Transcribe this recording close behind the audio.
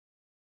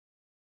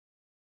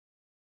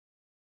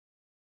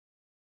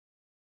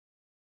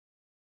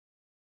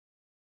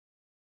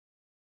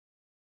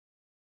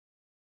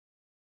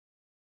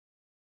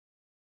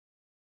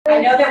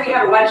know that we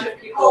have a bunch of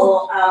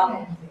people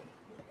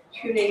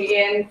tuning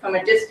in from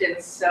a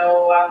distance,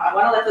 so I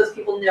want to let those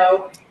people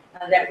know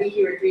that we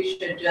here at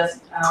Grisha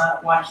just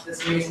watched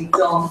this amazing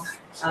film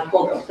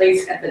called A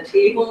Place at the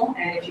Table,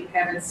 and if you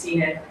haven't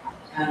seen it,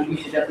 you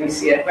should definitely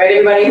see it. Right,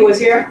 everybody who was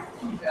here?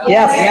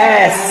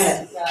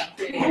 Yes.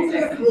 Pretty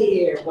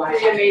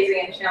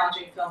amazing and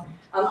challenging film.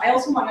 I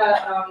also want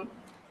to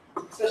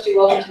especially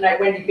welcome tonight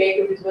Wendy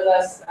Baker, who's with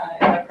us,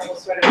 and a couple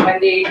sort of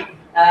Wendy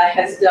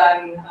has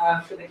done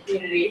for the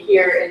community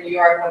here in New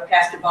York, what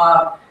Pastor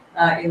Bob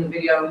in the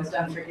video has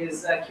done for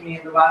his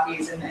community in the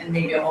Rockies, and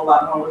maybe a whole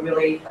lot more. We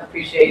really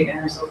appreciate and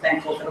are so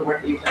thankful for the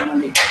work that you've done,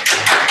 Wendy.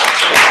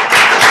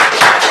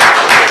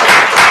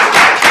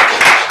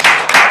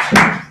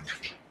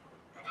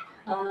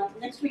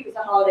 Next week is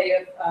the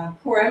holiday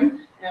of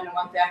Purim, and a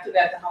month after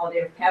that, the holiday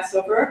of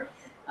Passover.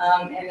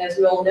 And as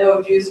we all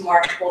know, Jews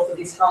mark both of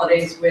these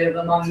holidays with,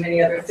 among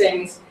many other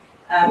things,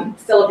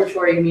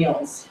 celebratory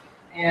meals.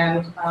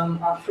 And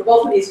for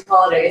both of these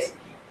holidays,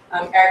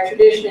 our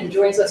tradition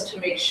enjoins us to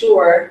make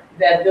sure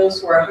that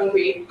those who are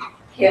hungry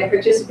can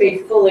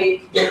participate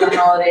fully in the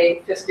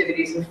holiday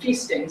festivities and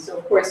feasting. So,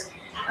 of course,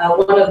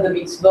 one of the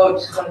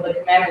mitzvot, one of the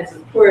commandments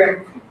of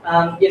Purim,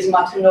 is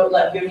matanot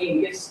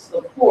la'avionim, gifts to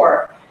the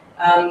poor,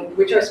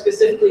 which are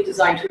specifically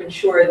designed to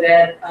ensure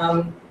that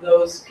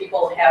those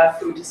people have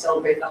food to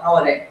celebrate the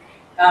holiday.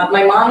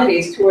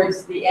 Maimonides,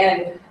 towards the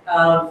end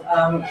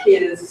of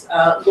his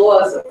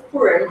laws of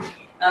Purim,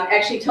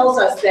 actually tells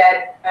us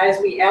that as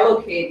we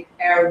allocate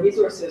our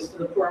resources for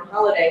the Purim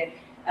holiday,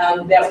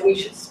 that we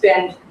should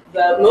spend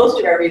the most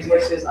of our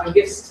resources on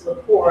gifts to the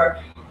poor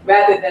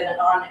rather than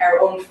on our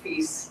own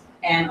feasts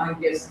and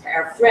on gifts to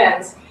our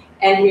friends.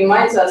 And he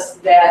reminds us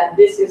that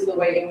this is the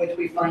way in which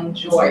we find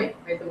joy,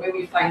 right? The way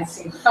we find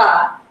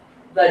simcha,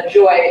 the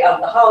joy of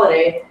the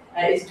holiday,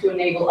 is to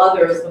enable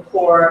others, the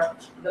poor,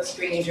 the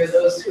stranger,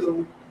 those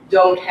who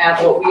don't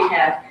have what we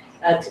have,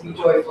 to be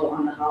joyful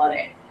on the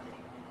holiday.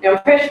 Now,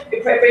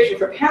 in preparation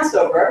for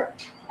Passover,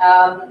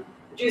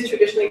 Jews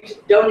traditionally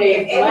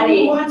donate money.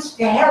 Everyone wants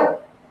to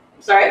help.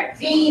 Sorry?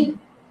 Feed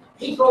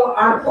people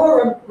on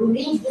Purim who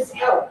need this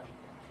help.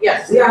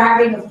 Yes. We are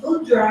having a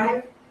food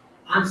drive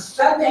on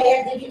Sunday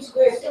at Lincoln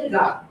Square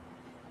Synagogue.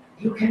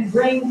 You can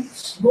bring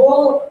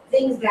small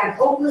things that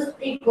homeless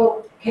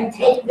people can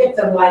take with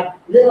them, like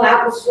little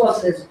apple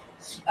sauces,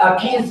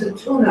 cans of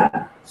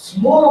tuna,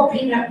 small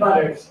peanut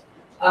butters,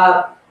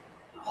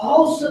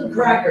 wholesome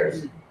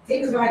crackers,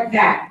 things like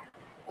that.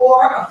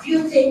 Or a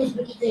few things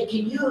which they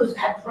can use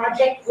at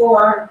Project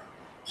Or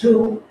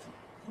to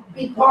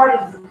be part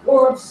of the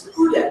Purim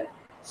Seudah,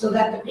 so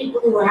that the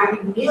people who are having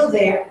a meal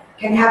there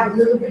can have a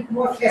little bit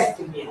more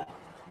festive meal.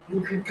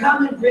 You can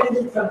come and bring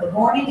them from the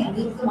morning and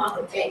leave them on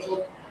the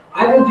table.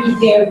 I will be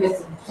there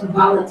with some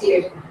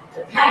volunteers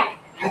to pack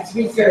at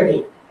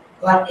 3:30.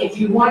 But if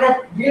you want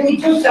to really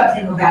do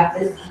something about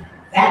this,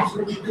 that's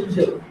what you can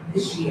do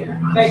this year.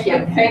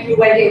 Thank you,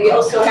 Wendy. We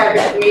also have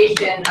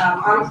information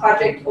on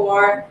Project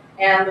Or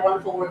and the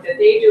wonderful work that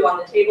they do on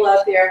the table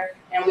out there.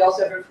 And we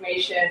also have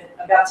information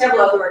about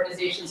several other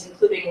organizations,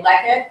 including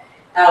Leket,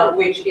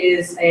 which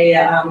is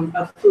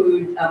a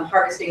food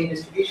harvesting and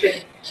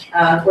distribution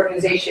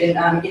organization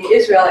in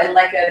Israel. And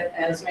Leket,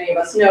 as many of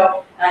us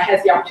know,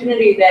 has the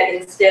opportunity that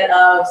instead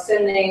of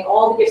sending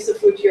all the gifts of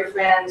food to your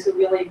friends who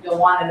really don't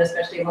want it,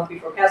 especially a month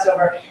before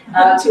Passover,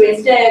 to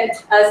instead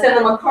send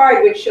them a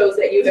card which shows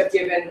that you have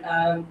given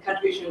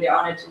contribution of their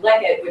honor to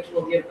Leket, which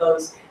will give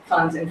those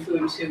funds and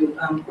food to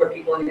poor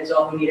people in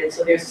Israel who need it.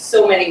 So there's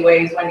so many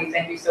ways. Wendy,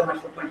 thank you so much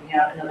for pointing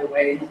out another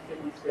way.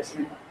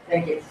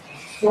 Thank you.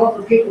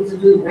 For people to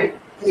do, right?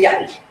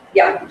 Yeah.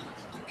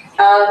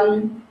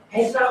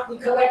 Hey, so we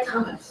collect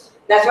hummus.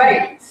 That's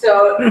right.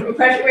 So in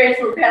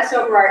preparation for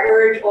Passover, I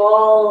urge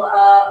all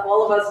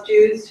of us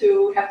Jews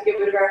who have to get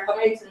rid of our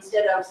chametz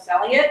instead of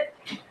selling it,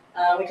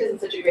 which isn't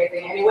such a great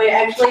thing anyway,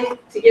 actually,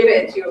 to give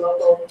it to your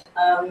local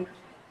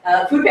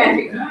food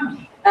pantry.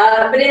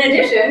 But in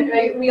addition,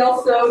 right, we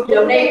also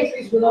donate.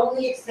 Pantries will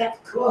only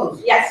accept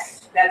clothes.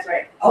 Yes, that's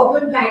right.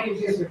 Open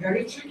packages are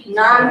very tricky.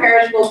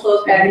 Non-perishable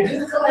clothes We packages.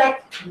 do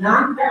collect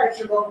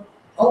non-perishable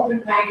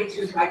open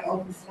packages like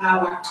open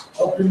flour,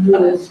 open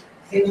noodles,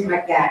 things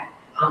like that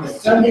on the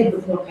Sunday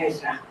before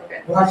Pesach,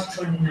 Okay. March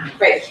 29th.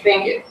 Great,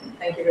 thank you.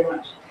 Thank you very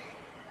much.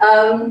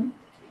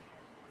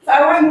 So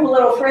I want to move a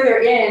little further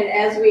in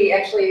as we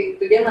actually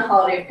begin the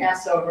holiday of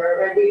Passover,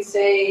 where we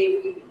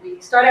say, we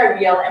start our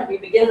meal and we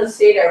begin the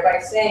Seder by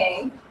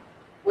saying,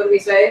 what do we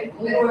say?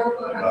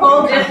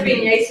 Kol dish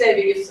v'yeseh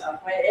v'yusaf.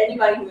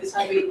 Anybody who is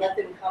hungry, let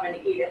them come and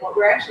eat. And what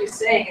we're actually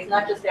saying is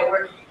not just that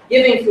we're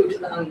giving food to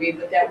the hungry,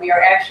 but that we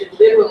are actually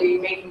literally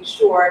making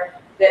sure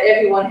that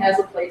everyone has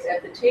a place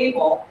at the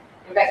table.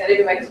 In fact, that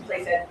everybody has a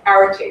place at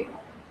our table.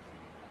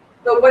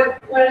 But what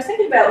I was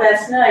thinking about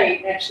last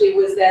night, actually,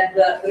 was that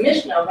the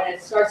Mishnah, when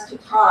it starts to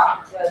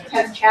talk, the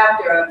 10th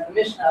chapter of the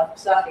Mishnah of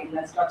Pesachim,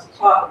 that starts to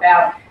talk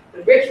about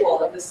the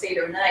ritual of the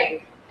Seder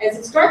night, as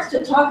it starts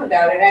to talk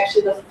about it,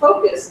 actually the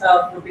focus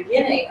of the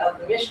beginning of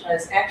the Mishnah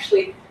is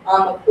actually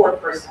on the poor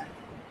person.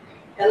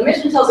 And the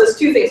Mishnah tells us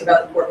two things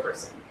about the poor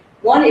person.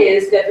 One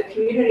is that the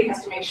community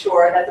has to make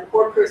sure that the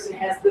poor person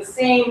has the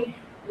same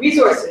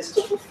resources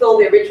to fulfill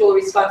their ritual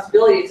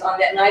responsibilities on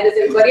that night as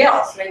everybody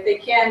else, right? They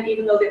can,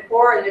 even though they're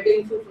poor and they're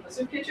getting food from the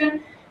soup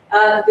kitchen,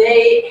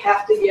 they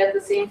have to get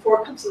the same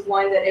 4 cups of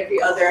wine that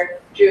every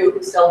other Jew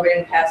who's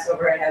celebrating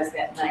Passover has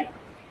that night.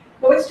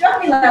 But what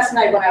struck me last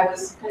night when I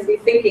was kind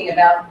of thinking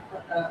about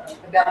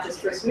this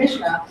first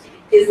Mishnah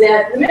is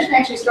that the Mishnah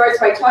actually starts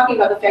by talking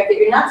about the fact that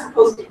you're not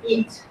supposed to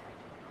eat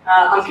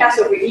on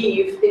Passover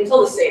Eve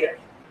until the Seder.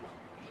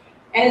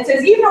 And it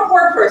says even a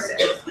poor person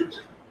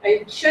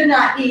should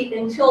not eat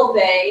until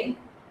they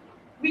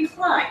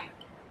recline.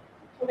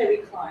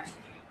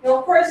 Now,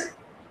 of course,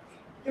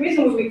 the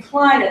reason we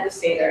recline at the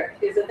Seder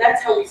is that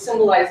that's how we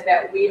symbolize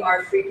that we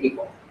are free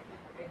people,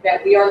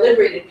 that we are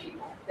liberated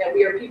people, that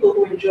we are people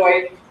who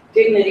enjoy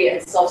dignity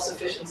and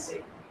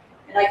self-sufficiency.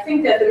 And I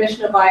think that the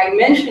Mishnah, by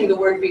mentioning the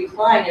word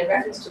recline in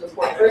reference to the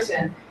poor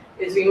person,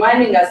 is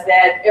reminding us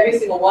that every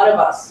single one of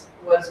us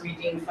was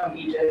redeemed from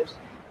Egypt,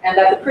 and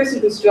that the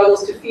person who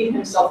struggles to feed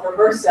himself or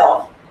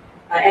herself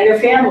and their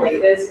family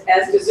is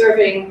as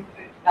deserving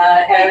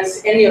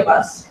as any of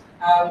us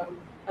of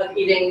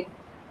eating,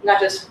 not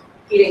just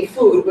eating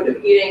food, but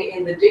of eating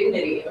in the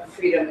dignity of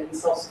freedom and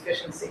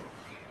self-sufficiency.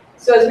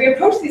 So as we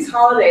approach these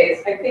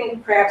holidays, I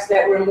think perhaps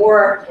that we're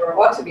more, or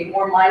ought to be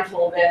more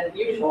mindful than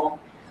usual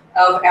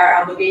of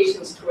our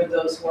obligations toward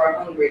those who are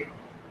hungry.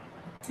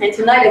 And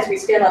tonight, as we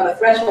stand on the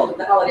threshold of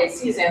the holiday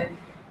season,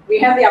 we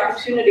have the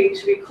opportunity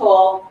to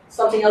recall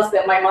something else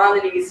that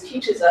Maimonides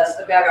teaches us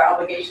about our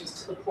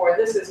obligations to the poor.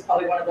 This is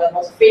probably one of the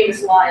most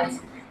famous lines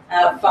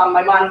from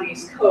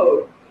Maimonides'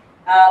 Code.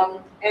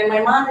 And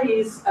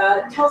Maimonides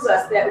tells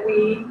us that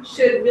we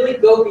should really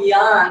go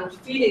beyond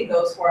feeding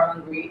those who are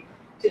hungry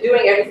to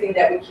doing everything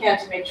that we can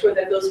to make sure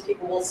that those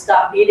people will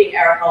stop needing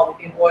our help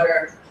in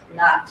order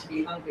not to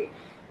be hungry.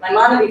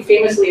 Maimonides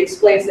famously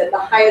explains that the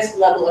highest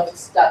level of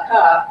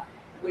tzedakah,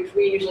 which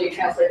we usually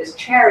translate as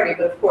charity,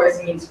 but of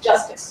course means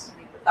justice.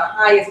 The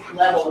highest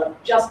level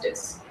of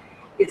justice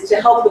is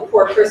to help the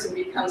poor person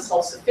become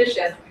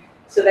self-sufficient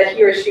so that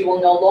he or she will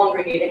no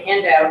longer need a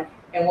handout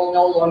and will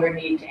no longer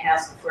need to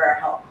ask for our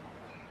help.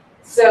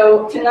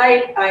 So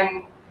tonight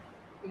I'm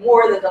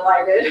more than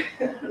delighted,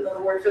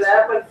 another word for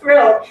that, but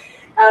thrilled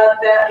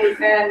that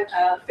Lisanne,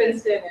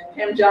 Finston, and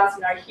Pam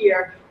Johnson are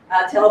here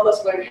to help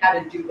us learn how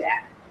to do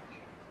that.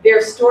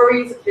 Their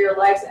stories, their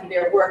lives, and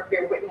their work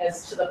bear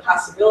witness to the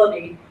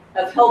possibility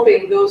of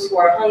helping those who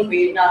are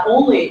hungry, not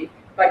only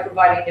by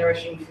providing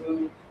nourishing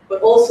food,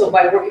 but also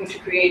by working to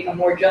create a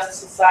more just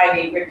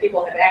society where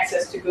people have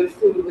access to good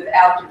food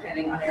without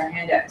depending on our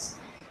handouts.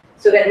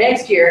 So that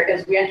next year,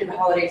 as we enter the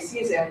holiday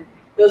season,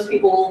 those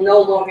people will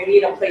no longer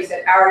need a place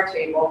at our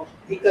table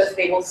because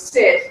they will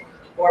sit,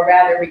 or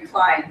rather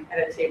recline, at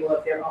a table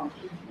of their own.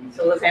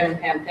 So Lisanne and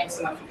Pam, thanks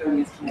so much for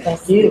joining us tonight.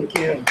 Thank you.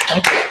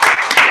 Thank you.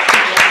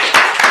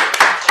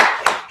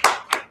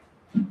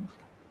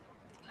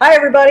 Hi,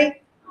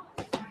 everybody.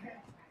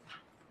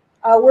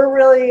 We're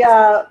really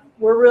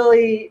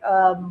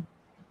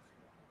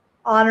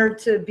honored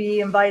to be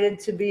invited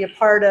to be a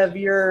part of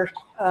your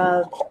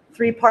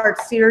 3-part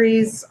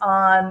series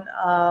on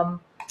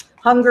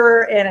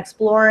hunger and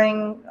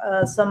exploring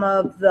some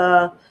of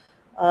the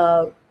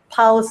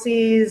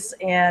policies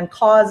and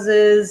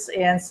causes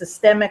and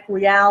systemic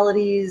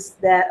realities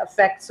that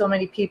affect so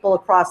many people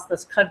across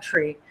this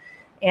country.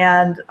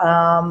 And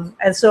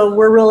so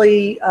we're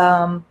really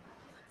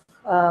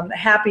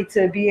happy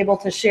to be able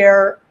to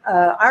share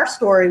our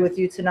story with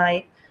you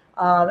tonight,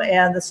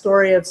 and the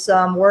story of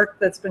some work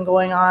that's been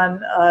going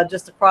on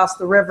just across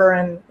the river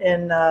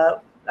in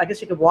I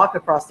guess you could walk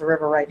across the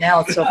river right now,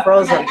 it's so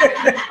frozen,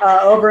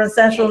 over in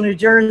central New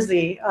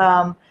Jersey.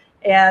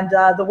 And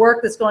the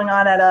work that's going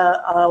on at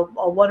a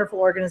wonderful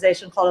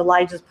organization called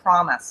Elijah's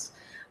Promise.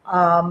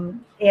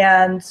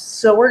 And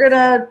so we're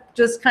gonna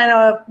just kind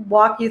of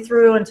walk you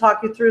through and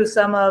talk you through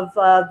some of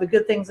the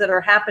good things that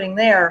are happening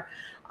there.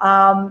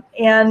 And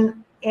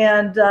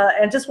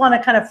just want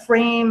to kind of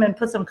frame and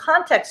put some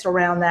context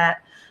around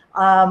that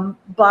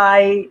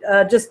by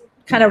just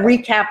kind of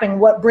recapping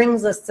what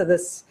brings us to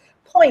this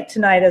point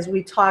tonight as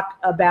we talk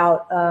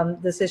about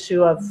this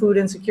issue of food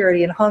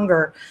insecurity and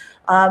hunger.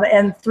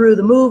 And through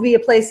the movie, A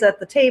Place at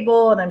the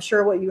Table, and I'm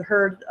sure what you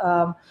heard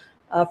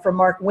from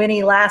Mark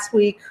Winnie last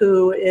week,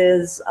 who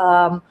is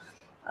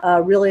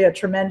really a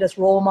tremendous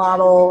role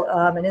model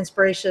and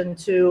inspiration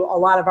to a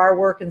lot of our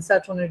work in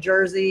central New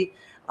Jersey,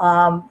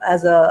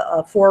 as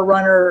a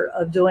forerunner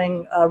of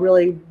doing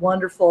really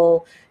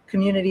wonderful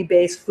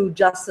community-based food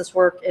justice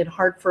work in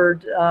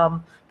Hartford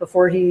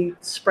before he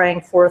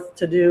sprang forth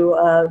to do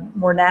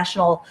more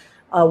national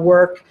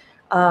work,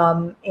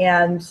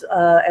 and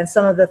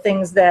some of the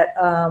things that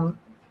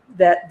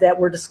that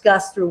were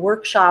discussed through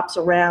workshops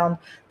around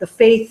the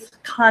faith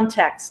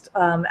context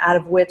out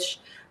of which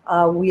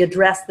we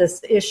address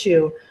this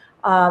issue.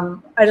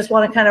 I just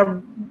want to kind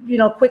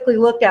of, quickly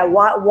look at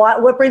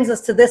what brings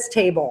us to this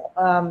table.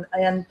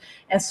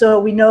 And so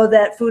we know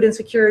that food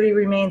insecurity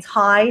remains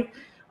high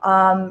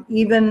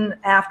Even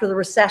after the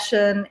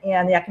recession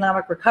and the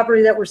economic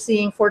recovery that we're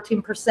seeing,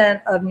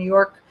 14% of New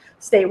York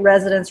State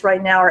residents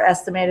right now are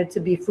estimated to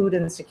be food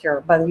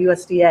insecure by the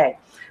USDA.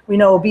 We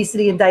know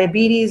obesity and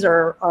diabetes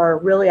are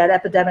really at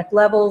epidemic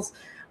levels.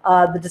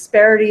 The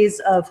disparities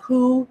of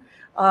who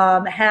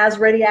has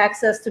ready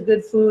access to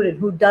good food and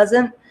who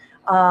doesn't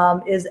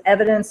is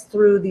evidenced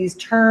through these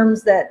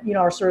terms that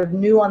are sort of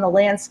new on the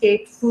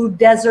landscape: food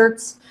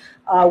deserts,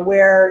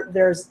 where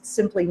there's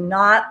simply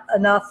not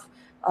enough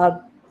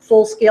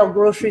full-scale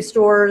grocery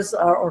stores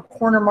or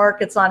corner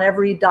markets on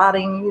every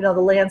dotting the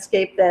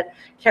landscape that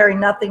carry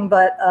nothing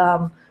but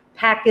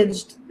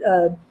packaged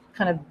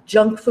kind of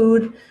junk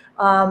food.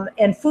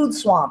 And food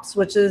swamps,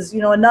 which is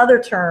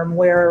another term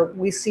where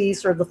we see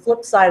sort of the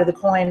flip side of the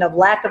coin of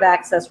lack of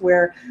access,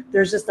 where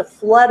there's just a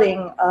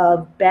flooding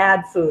of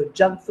bad food,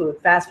 junk food,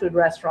 fast food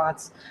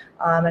restaurants,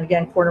 and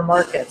again corner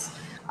markets.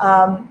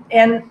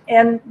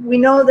 And we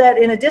know that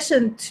in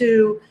addition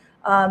to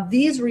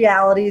these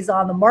realities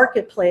on the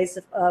marketplace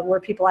where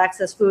people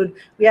access food,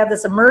 we have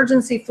this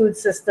emergency food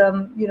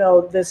system,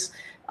 this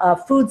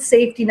food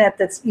safety net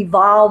that's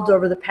evolved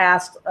over the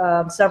past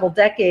several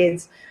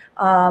decades.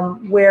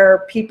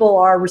 Where people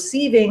are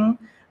receiving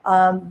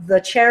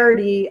the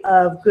charity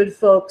of good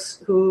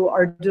folks who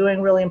are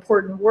doing really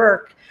important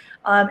work.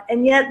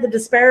 And yet the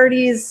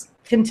disparities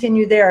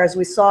continue there, as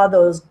we saw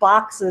those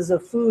boxes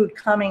of food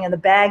coming and the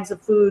bags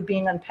of food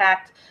being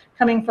unpacked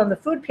coming from the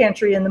food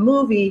pantry in the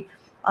movie,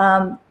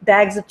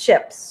 bags of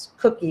chips,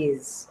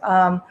 cookies,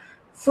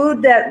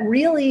 food that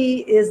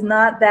really is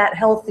not that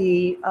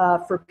healthy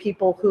for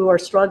people who are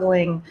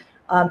struggling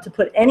to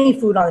put any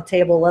food on the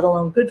table, let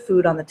alone good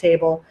food on the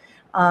table.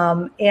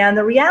 And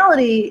the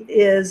reality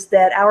is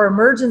that our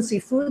emergency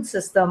food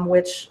system,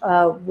 which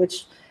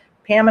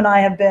Pam and I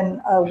have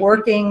been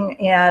working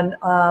and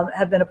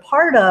have been a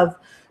part of,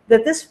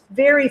 that this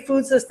very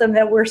food system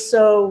that we're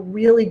so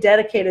really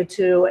dedicated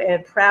to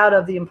and proud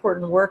of the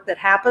important work that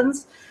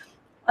happens,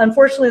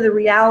 unfortunately, the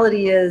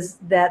reality is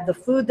that the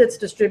food that's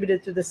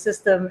distributed through the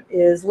system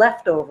is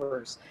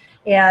leftovers.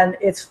 And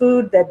it's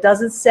food that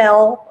doesn't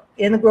sell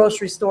in the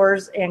grocery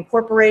stores, and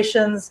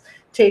corporations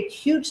take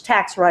huge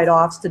tax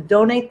write-offs to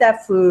donate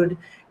that food,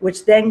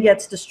 which then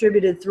gets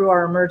distributed through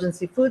our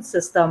emergency food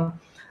system.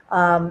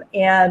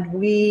 And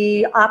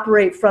we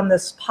operate from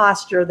this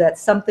posture that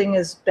something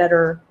is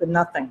better than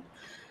nothing.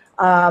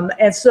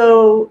 And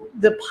so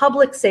the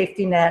public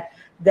safety net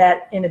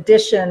that, in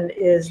addition,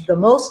 is the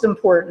most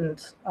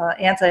important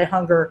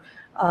anti-hunger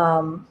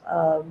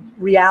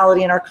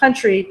reality in our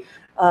country,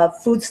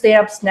 food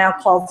stamps, now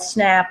called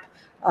SNAP,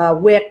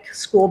 WIC,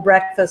 school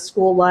breakfast,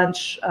 school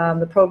lunch,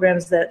 the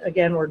programs that,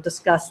 again, were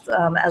discussed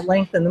at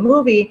length in the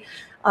movie,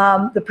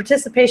 the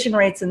participation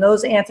rates in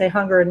those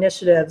anti-hunger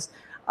initiatives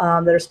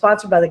that are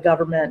sponsored by the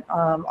government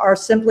are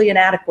simply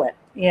inadequate.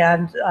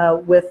 And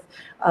with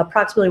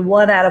approximately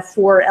 1 out of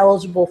 4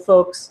 eligible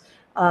folks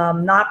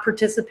not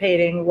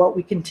participating, what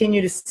we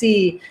continue to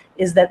see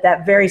is that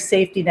that very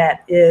safety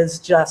net is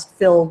just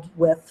filled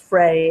with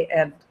fray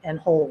and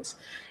holes.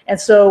 And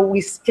so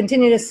we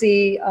continue to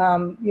see,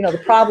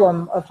 the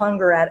problem of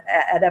hunger at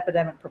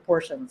epidemic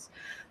proportions.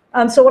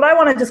 So what I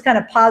want to just kind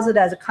of posit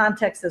as a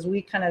context as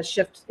we kind of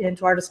shift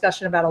into our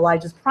discussion about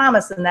Elijah's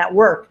Promise and that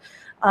work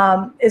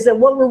is that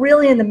what we're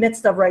really in the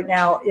midst of right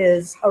now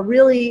is a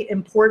really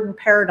important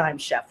paradigm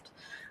shift.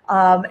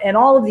 And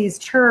all of these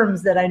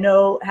terms that I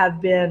know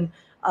have been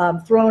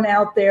thrown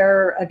out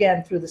there,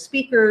 again, through the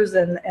speakers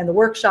and the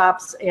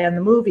workshops and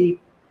the movie,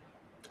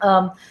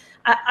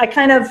 I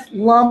kind of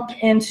lump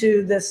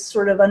into this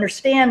sort of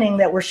understanding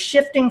that we're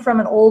shifting from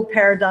an old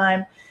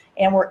paradigm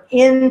and we're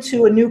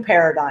into a new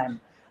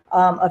paradigm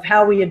of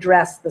how we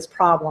address this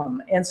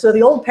problem. And so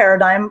the old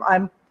paradigm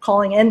I'm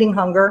calling ending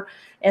hunger,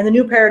 and the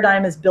new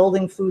paradigm is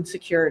building food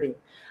security.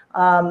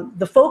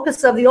 The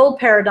focus of the old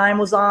paradigm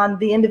was on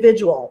the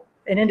individual,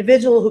 an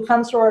individual who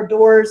comes to our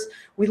doors.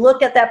 We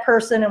look at that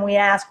person and we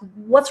ask,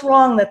 what's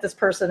wrong that this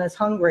person is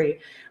hungry?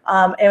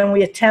 And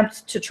we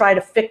attempt to try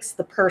to fix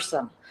the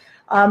person.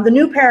 The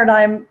new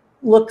paradigm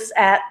looks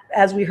at,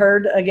 as we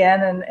heard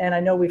again, and I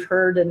know we've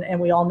heard and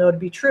we all know to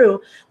be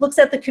true, looks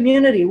at the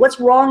community. What's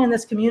wrong in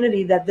this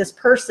community that this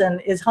person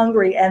is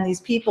hungry and these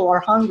people are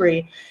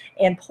hungry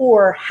and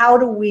poor? How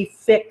do we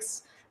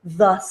fix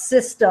the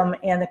system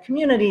and the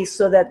community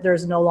so that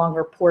there's no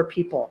longer poor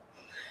people?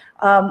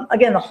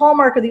 Again, the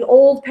hallmark of the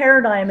old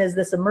paradigm is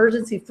this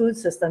emergency food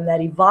system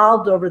that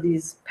evolved over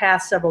these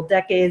past several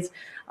decades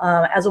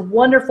as a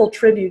wonderful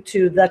tribute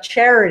to the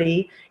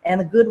charity and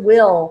the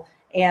goodwill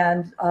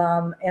and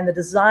the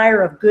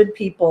desire of good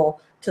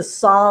people to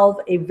solve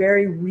a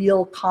very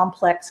real,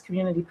 complex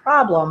community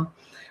problem.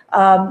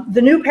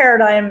 The new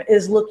paradigm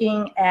is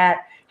looking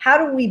at how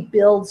do we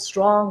build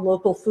strong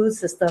local food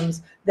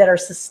systems that are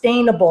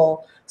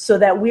sustainable so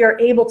that we are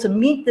able to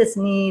meet this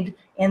need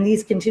and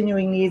these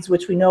continuing needs,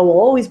 which we know will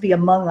always be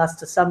among us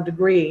to some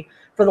degree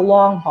for the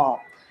long haul.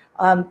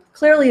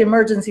 Clearly,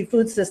 emergency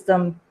food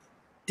system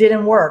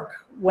didn't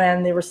work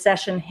when the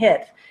recession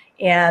hit.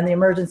 and the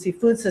emergency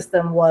food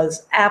system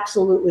was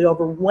absolutely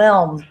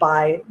overwhelmed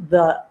by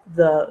the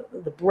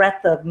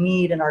breadth of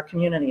need in our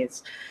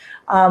communities.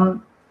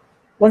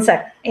 One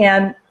sec.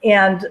 And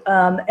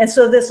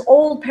so this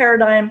old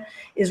paradigm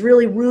is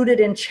really rooted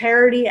in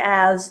charity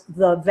as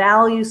the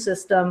value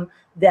system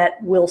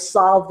that will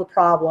solve the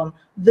problem.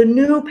 The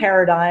new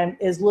paradigm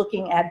is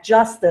looking at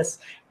justice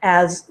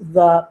as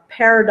the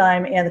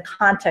paradigm and the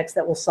context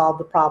that will solve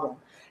the problem.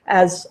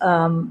 As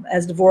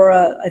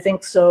Devorah, I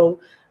think, so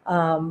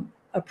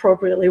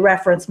appropriately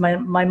referenced,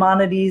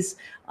 Maimonides'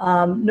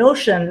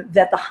 notion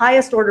that the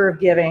highest order of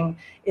giving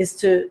is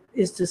to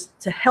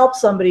help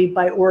somebody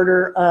by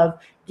order of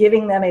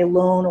giving them a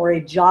loan or a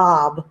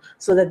job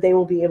so that they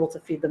will be able to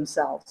feed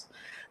themselves.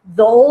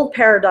 The old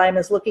paradigm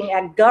is looking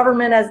at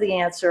government as the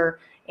answer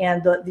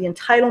and the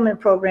entitlement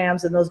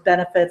programs and those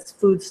benefits,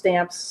 food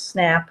stamps,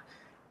 SNAP,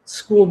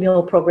 school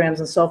meal programs,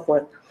 and so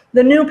forth.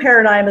 The new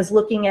paradigm is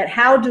looking at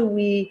how do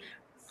we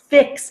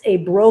fix a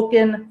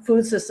broken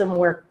food system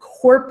where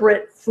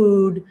corporate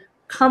food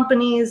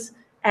companies,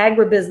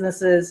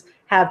 agribusinesses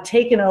have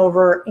taken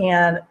over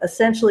and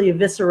essentially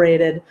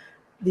eviscerated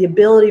the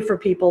ability for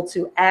people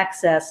to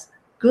access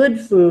good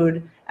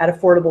food at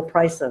affordable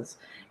prices.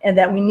 And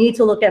that we need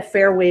to look at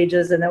fair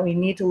wages and that we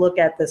need to look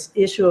at this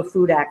issue of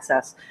food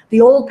access.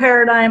 The old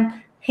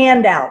paradigm,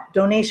 handout,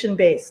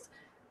 donation-based.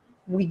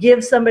 We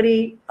give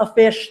somebody a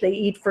fish, they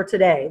eat for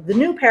today. The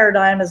new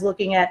paradigm is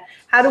looking at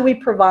how do we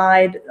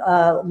provide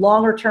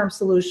longer term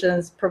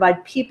solutions,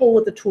 provide people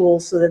with the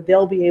tools so that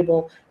they'll be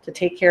able to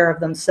take care of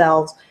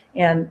themselves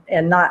and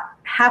not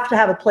have to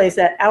have a place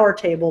at our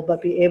table,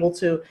 but be able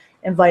to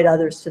invite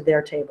others to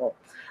their table.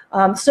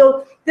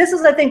 So this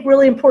is, I think,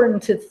 really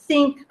important to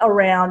think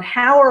around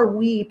how are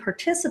we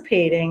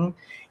participating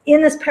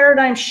in this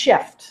paradigm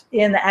shift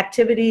in the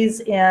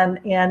activities and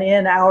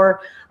in our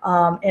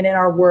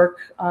work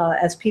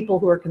as people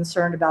who are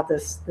concerned about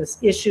this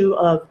issue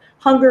of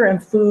hunger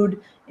and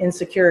food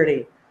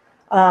insecurity.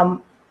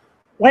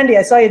 Wendy,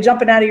 I saw you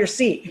jumping out of your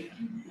seat.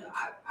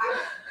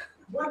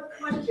 One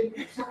question,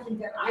 something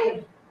that I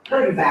have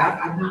heard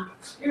about, I've not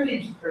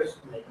experienced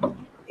personally,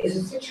 is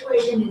a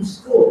situation in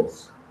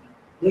schools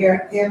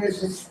where there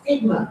is a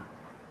stigma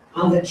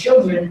on the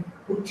children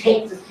who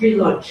take the free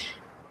lunch.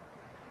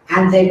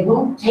 And they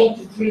won't take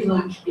the free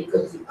lunch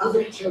because the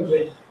other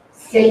children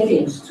say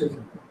things to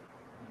them.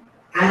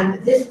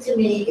 And this to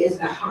me is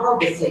a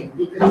horrible thing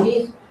because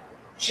these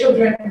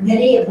children,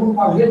 many of whom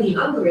are really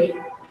hungry,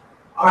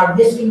 are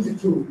missing the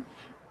food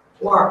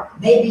or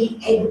maybe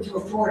able to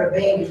afford a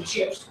bag of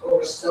chips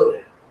or a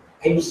soda.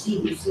 And you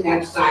sit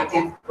outside,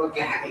 that's what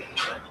they're having.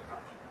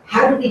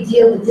 How do we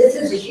deal with this?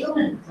 Is a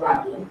human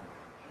problem,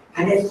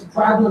 and it's the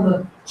problem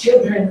of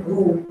children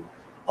who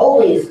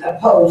always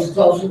oppose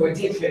those who are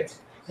different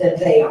than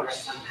they are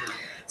somehow.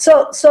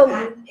 So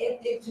And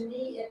to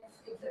me, it's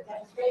a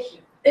devastation.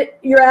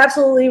 You're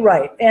absolutely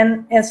right,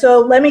 and so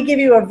let me give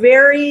you a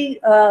very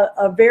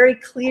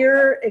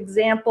clear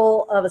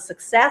example of a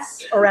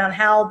success around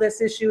how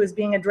this issue is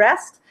being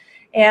addressed,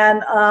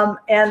 and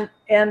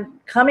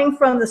coming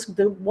from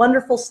the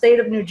wonderful state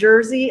of New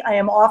Jersey, I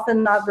am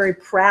often not very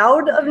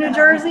proud of New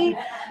Jersey,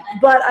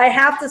 but I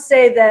have to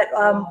say that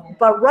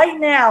but right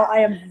now I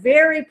am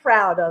very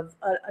proud of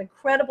an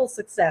incredible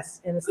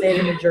success in the state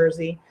of New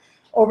Jersey.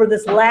 Over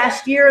this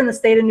last year in the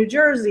state of New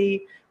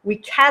Jersey, we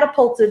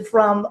catapulted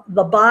from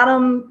the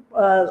bottom,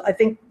 I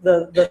think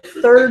the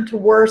third to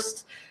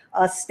worst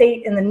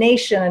state in the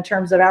nation in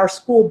terms of our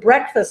school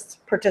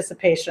breakfast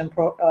participation.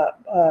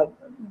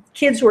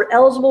 Kids who are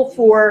eligible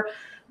for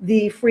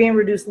the free and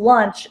reduced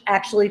lunch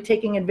actually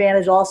taking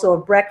advantage also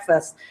of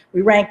breakfast.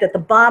 We ranked at the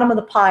bottom of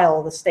the pile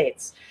of the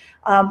states.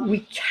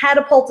 We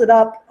catapulted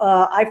up,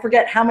 I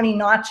forget how many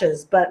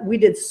notches, but we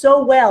did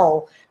so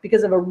well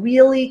because of a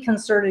really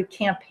concerted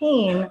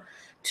campaign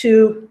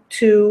to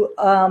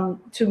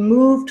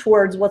move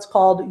towards what's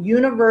called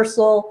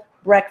universal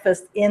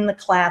breakfast in the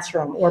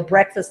classroom or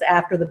breakfast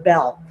after the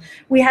bell.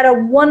 We had a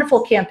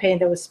wonderful campaign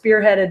that was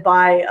spearheaded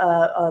by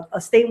a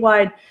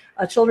statewide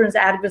children's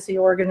advocacy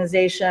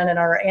organization and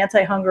our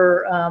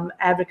anti-hunger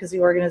advocacy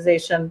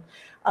organization,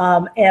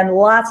 and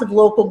lots of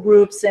local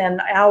groups,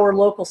 and our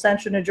local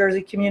Central New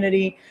Jersey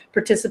community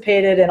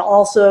participated and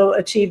also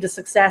achieved a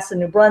success in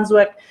New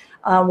Brunswick,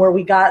 where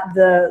we got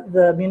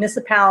the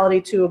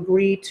municipality to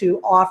agree to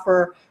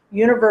offer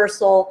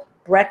universal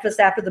breakfast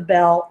after the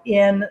bell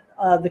in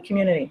the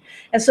community.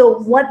 And so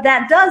what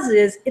that does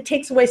is it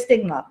takes away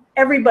stigma.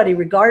 Everybody,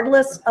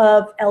 regardless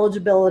of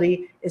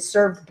eligibility, is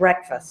served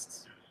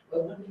breakfast.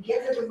 But when we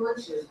get to the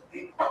lunches,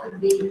 it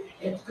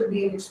could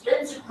be an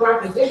expensive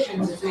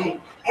proposition to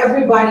say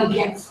everybody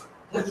gets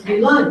the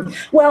free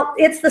lunch. Well,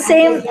 it's the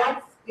same.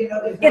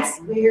 It's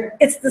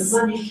the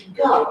money should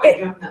go. I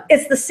don't know.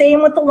 It's the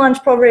same with the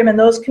lunch program in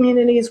those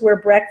communities where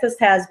breakfast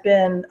has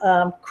been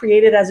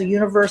created as a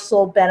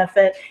universal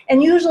benefit,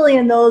 and usually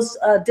in those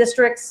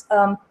districts,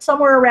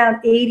 somewhere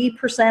around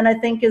 80%, I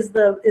think, is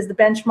the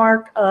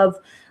benchmark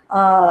of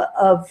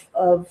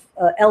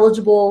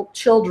eligible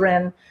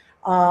children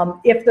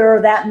If there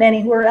are that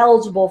many who are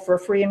eligible for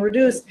free and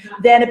reduced,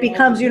 then it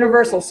becomes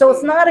universal. So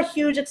it's not a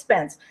huge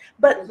expense.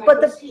 But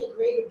I see a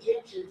great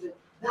objection to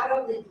not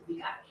only do we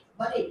got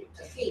money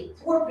to feed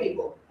poor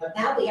people, but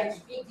now we have to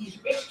feed these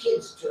rich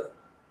kids too.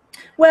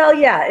 well,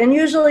 yeah, and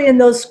usually in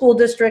those school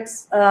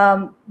districts,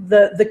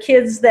 the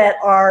kids that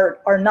are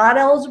not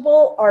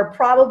eligible are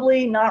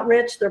probably not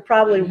rich. They're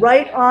probably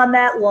right on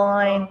that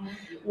line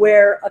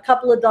where a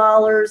couple of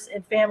dollars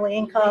in family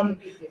income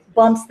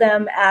bumps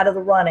them out of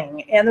the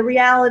running. And the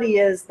reality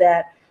is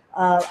that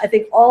I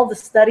think all the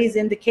studies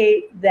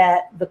indicate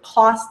that the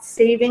cost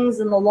savings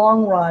in the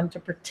long run to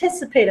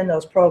participate in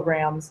those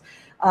programs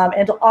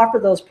and to offer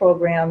those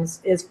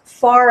programs is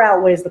far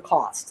outweighs the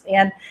cost.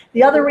 And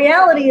the other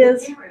reality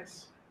is,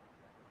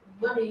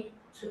 money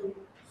to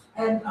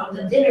spend on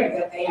the dinner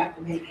that they have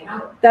to make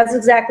out. that's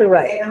exactly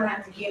right. They don't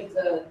have to give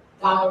the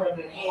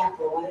 $1.50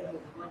 or whatever the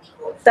lunch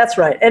costs. That's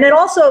right. And it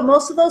also,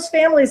 most of those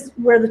families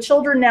where the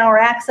children now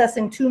are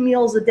accessing 2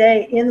 meals a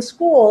day in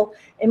school,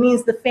 it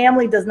means the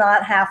family does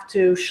not have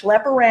to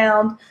schlep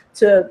around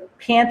to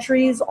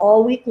pantries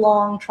all week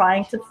long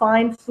trying to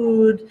find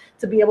food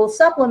to be able to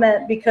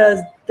supplement,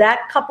 because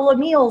that couple of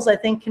meals, I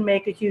think, can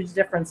make a huge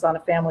difference on a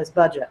family's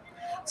budget.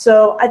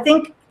 So I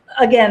think,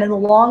 again, in the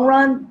long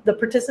run, the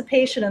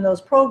participation in those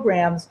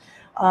programs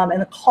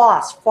and the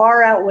cost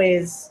far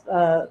outweighs,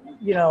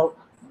 you know,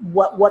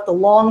 what the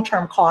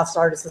long-term costs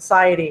are to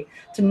society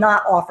to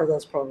not offer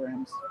those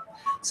programs.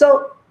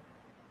 So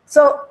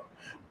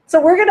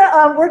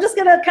we're just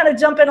gonna kind of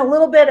jump in a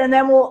little bit, and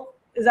then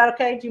is that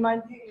okay? Do you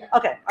mind?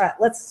 Okay, all right.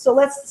 Let's tell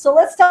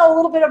a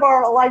little bit of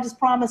our Elijah's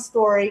Promise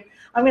story.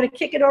 I'm gonna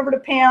kick it over to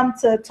Pam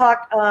to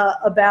talk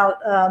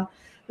about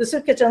the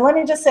soup kitchen. Let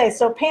me just say,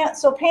 Pam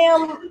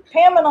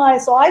and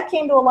I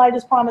came to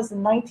Elijah's Promise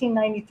in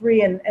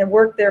 1993 and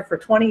worked there for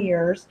 20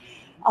 years.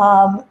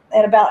 And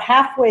about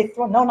halfway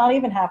through, no, not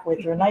even halfway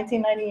through,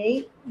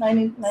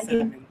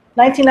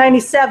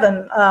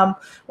 1997,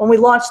 when we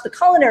launched the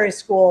culinary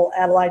school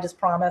at Elijah's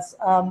Promise,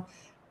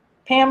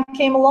 Pam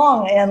came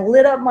along and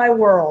lit up my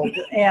world.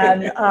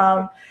 And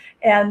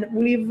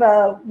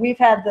we've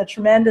had the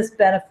tremendous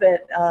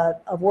benefit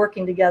of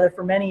working together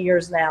for many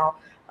years now.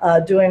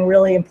 Doing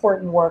really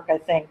important work, I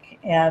think.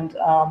 And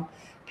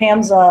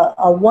Pam's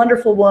a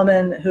wonderful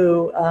woman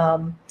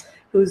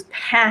whose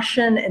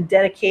passion and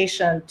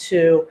dedication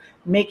to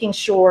making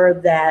sure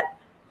that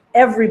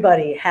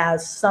everybody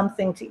has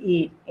something to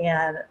eat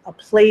and a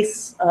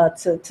place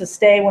to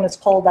stay when it's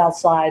cold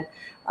outside.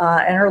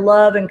 And her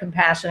love and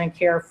compassion and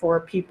care for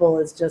people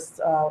is just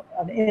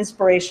an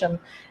inspiration,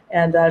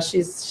 and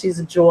she's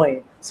a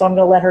joy. So I'm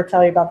going to let her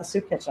tell you about the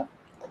soup kitchen.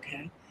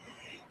 Okay.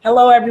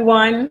 Hello,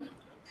 everyone.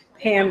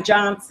 Pam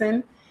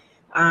Johnson,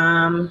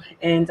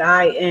 and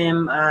I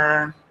am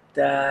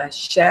the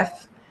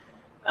chef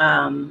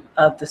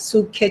of the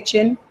soup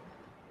kitchen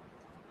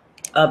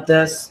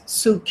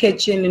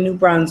in New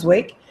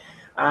Brunswick.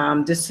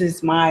 This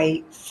is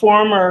my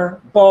former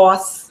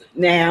boss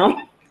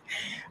now,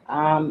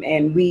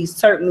 and we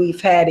certainly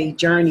have had a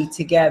journey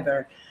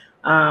together.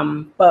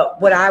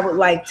 But what I would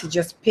like to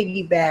just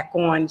piggyback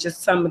on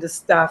just some of the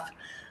stuff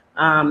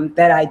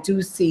that I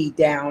do see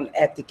down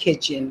at the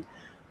kitchen.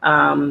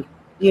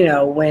 You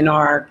know, when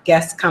our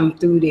guests come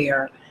through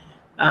there,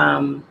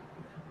 a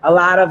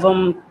lot of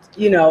them,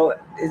 you know,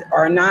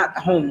 are not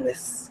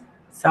homeless.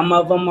 Some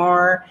of them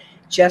are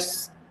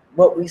just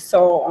what we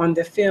saw on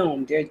the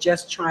film. They're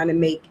just trying to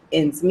make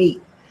ends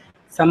meet.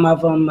 Some of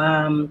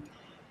them,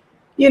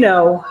 you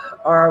know,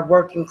 are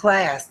working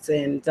class.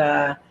 And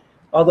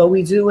although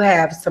we do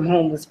have some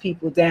homeless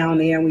people down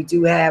there, and we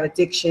do have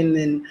addiction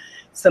and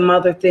some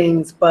other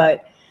things,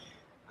 but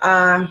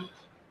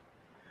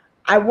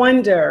I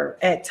wonder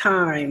at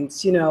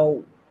times, you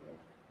know,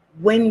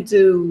 when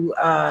do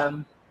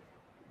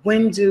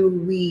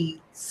we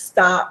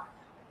stop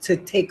to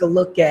take a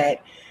look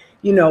at,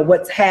 you know,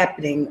 what's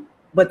happening,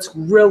 what's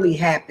really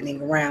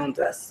happening around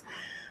us?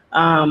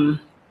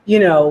 You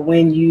know,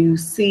 when you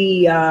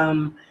see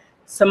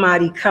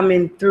somebody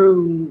coming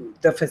through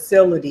the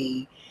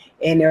facility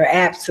and they're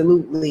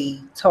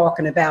absolutely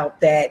talking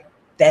about that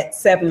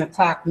 7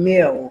 o'clock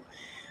meal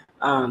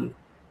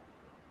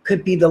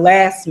could be the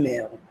last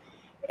meal.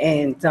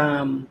 And,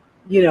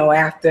 you know,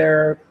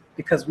 after,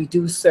 because we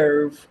do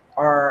serve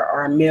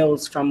our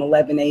meals from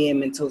 11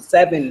 a.m. until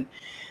 7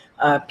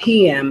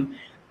 p.m.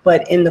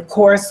 But in the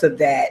course of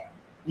that,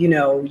 you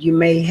know, you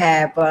may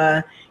have,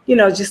 you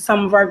know, just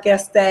some of our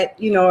guests that,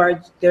 you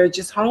know, they're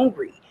just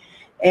hungry.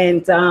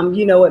 And,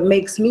 you know, it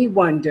makes me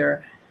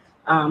wonder,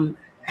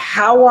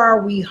 how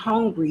are we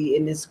hungry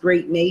in this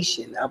great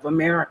nation of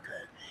America?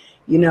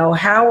 You know,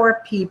 how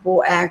are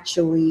people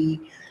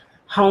actually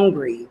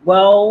hungry?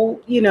 Well,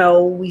 you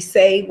know, we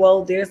say,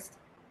 well, there's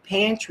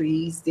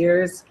pantries,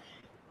 there's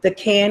the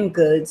canned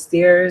goods,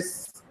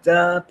 there's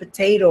the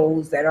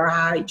potatoes that are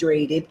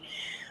hydrated,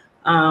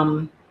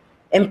 and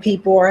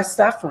people are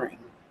suffering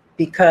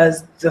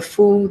because the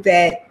food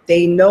that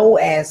they know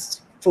as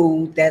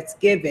food that's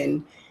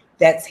given,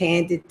 that's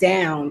handed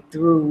down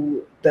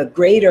through the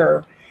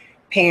greater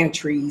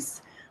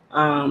pantries,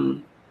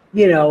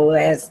 You know,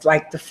 as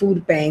like the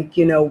food bank,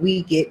 you know,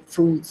 we get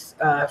foods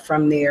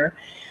from there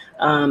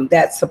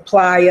that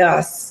supply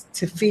us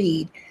to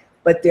feed,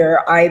 but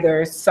they're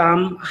either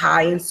some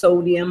high in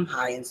sodium,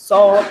 high in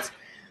salt.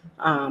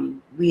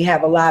 We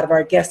have a lot of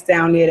our guests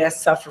down there that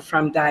suffer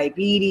from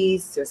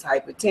diabetes, there's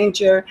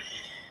hypertension.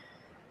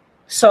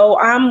 So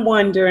I'm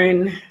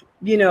wondering,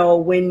 you know,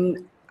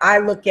 when I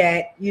look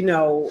at, you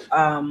know,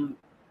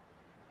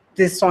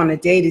 this on a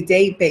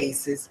day-to-day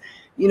basis,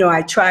 you know,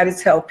 I try to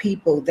tell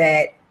people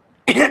that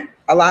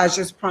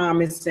Elijah's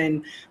Promise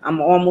and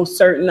I'm almost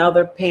certain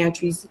other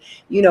pantries,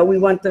 you know, we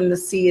want them to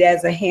see it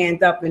as a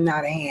hand up and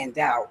not a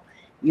handout,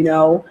 you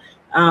know,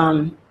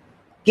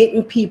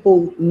 getting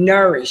people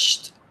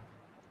nourished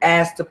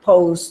as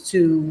opposed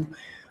to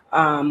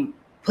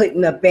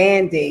putting a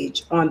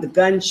bandage on the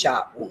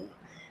gunshot wound,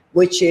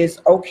 which is,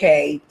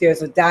 okay,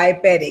 there's a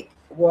diabetic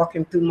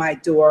walking through my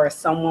door or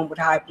someone with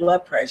high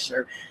blood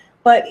pressure,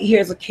 but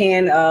here's a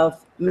can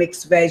of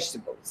mixed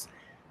vegetables.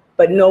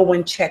 But no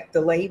one checked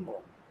the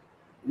label.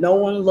 No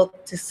one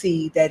looked to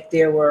see that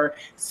there were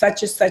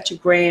such and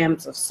such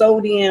grams of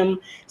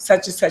sodium,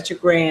 such and such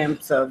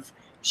grams of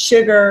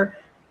sugar.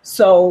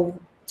 So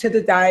to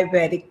the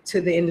diabetic,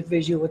 to the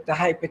individual with the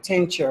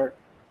hypertension,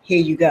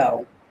 here you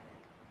go.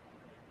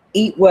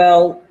 Eat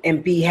well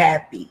and be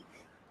happy.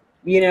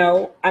 You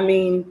know, I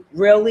mean,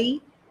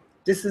 really,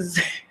 this is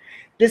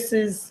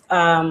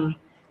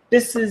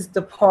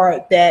the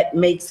part that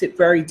makes it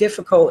very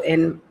difficult.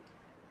 And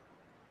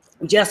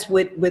just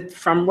with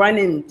from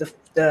running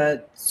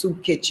the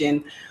soup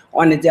kitchen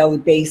on a daily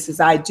basis,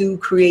 I do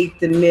create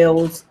the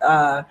meals,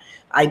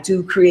 I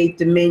do create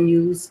the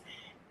menus,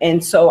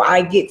 and so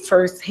I get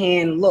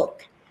firsthand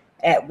look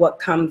at what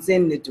comes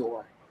in the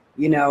door,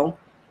 you know,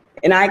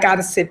 and I got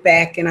to sit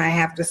back and I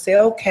have to say,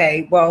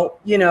 okay, well,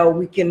 you know,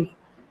 we can,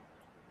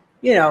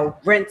 you know,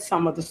 rinse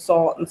some of the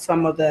salt and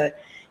some of the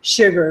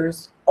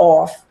sugars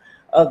off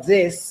of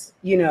this,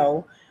 you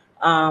know,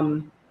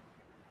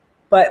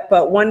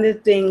 but one of the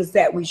things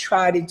that we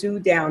try to do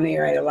down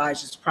there at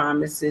Elijah's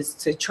Promise is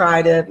to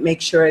try to make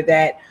sure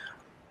that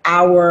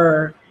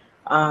our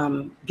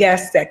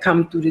guests that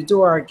come through the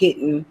door are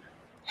getting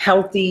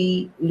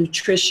healthy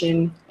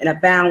nutrition and a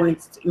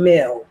balanced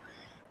meal.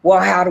 Well,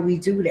 how do we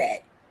do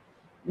that?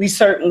 We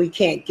certainly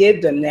can't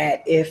give them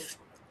that if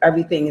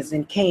everything is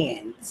in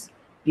cans.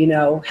 You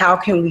know, how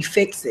can we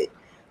fix it?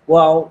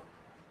 Well,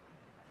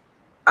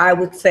 I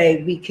would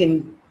say we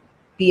can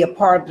be a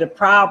part of the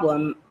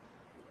problem,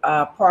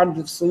 part of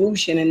the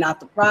solution and not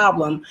the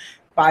problem,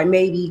 by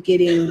maybe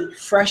getting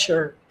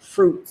fresher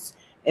fruits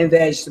and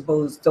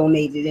vegetables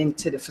donated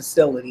into the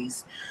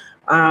facilities.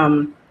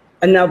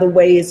 Another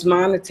way is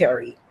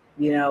monetary.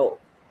 You know,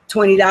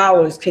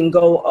 $20 can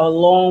go a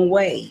long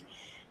way.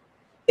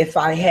 If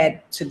I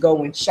had to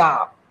go and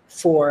shop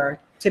for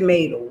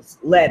tomatoes,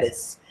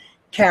 lettuce,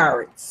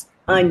 carrots,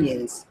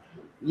 onions,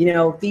 you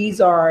know,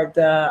 these are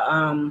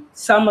the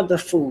some of the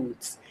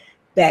foods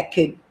that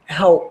could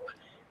help,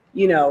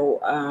 you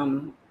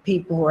know,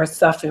 people who are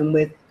suffering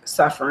with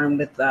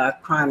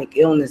chronic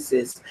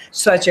illnesses,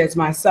 such as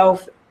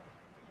myself,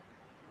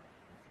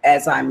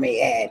 as I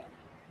may add,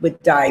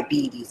 with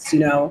diabetes, you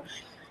know.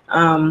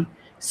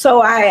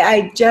 So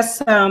I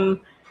just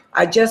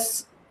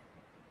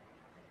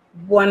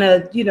want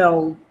to, you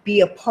know,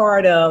 be a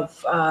part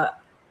of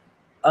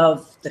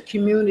the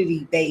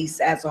community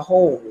base as a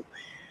whole,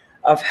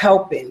 of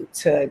helping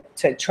to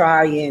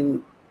try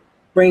and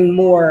bring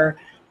more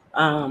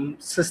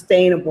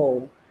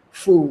sustainable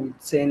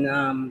foods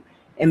and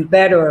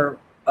better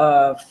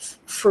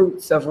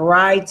fruits, a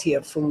variety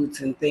of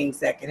foods and things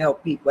that can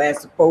help people,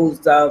 as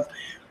opposed of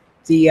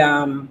the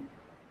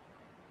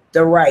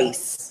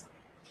rice,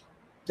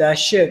 the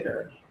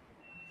sugar,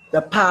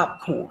 the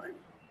popcorn,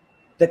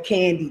 the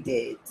candy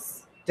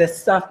dids, the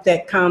stuff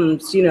that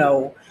comes, you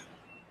know,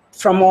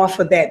 from off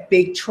of that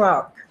big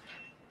truck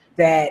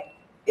that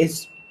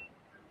is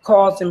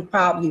causing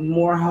probably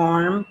more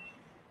harm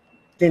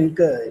than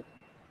good.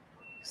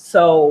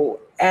 So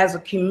as a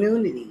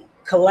community,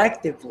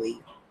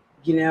 collectively,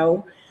 you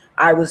know,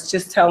 I was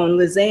just telling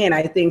Lisanne,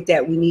 I think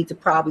that we need to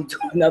probably do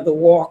another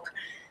walk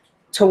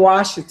to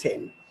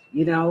Washington,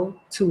 you know,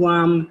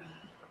 to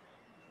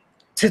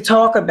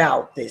talk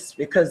about this,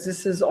 because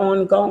this is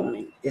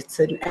ongoing. It's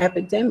an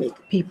epidemic.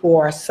 People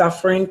are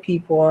suffering.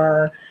 People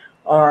are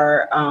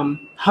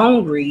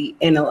hungry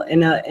in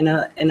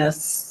a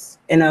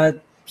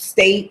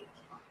state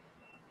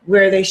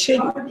where they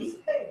shouldn't be.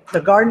 The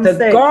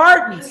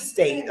garden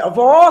state of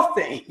all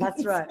things.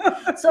 That's right.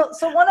 So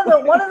one of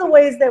the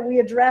ways that we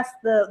addressed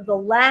the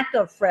lack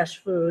of fresh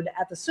food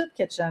at the soup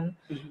kitchen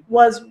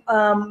was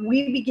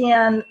we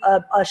began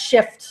a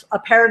shift, a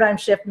paradigm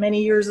shift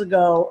many years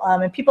ago,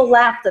 and people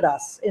laughed at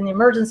us in the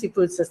emergency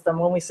food system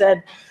when we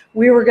said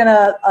we were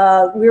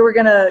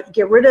gonna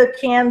get rid of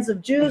cans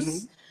of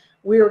juice,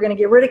 we were gonna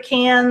get rid of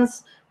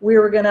cans. We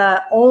were going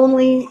to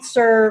only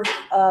serve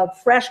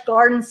fresh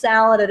garden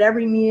salad at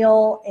every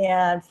meal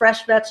and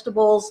fresh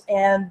vegetables.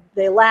 And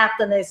they laughed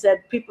and they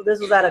said, people,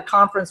 this was at a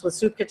conference with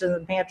soup kitchens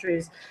and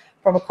pantries.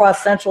 from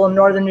across central and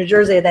northern New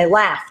Jersey, and they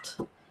laughed.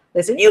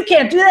 They said, "You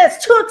can't do that,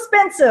 it's too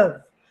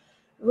expensive."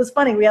 It was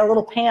funny, we had a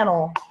little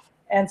panel,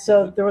 and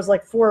so there was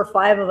like 4 or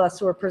 5 of us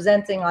who were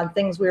presenting on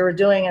things we were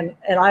doing,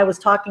 and I was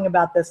talking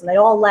about this, and they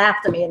all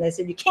laughed at me, and they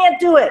said, "You can't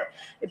do it."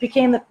 It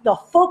became the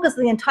focus of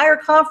the entire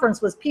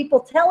conference was people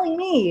telling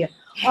me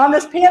on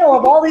this panel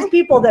of all these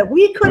people that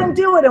we couldn't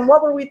do it, and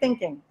what were we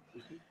thinking?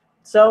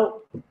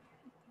 So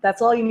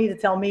that's all you need to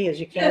tell me is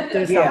you can't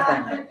do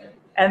something,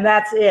 and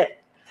that's it.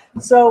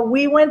 So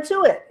we went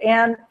to it,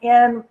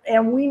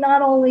 and we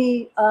not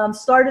only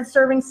started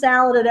serving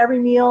salad at every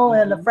meal,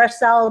 and the fresh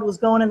salad was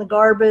going in the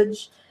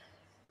garbage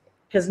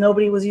because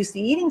nobody was used to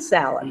eating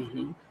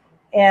salad.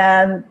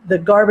 And the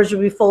garbage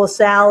would be full of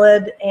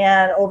salad,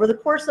 and over the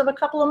course of a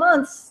couple of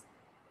months,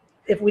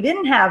 if we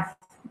didn't have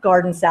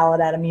garden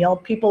salad at a meal,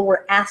 people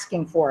were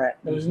asking for it.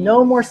 There was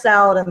no more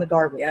salad in the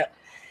garbage.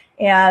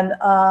 And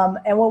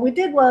what we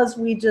did was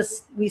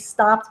we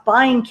stopped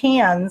buying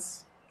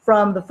cans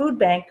from the food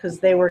bank because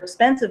they were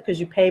expensive because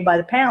you pay by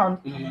the pound.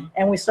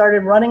 And we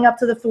started running up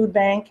to the food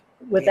bank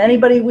with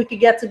anybody we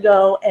could get to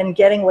go and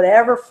getting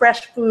whatever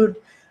fresh food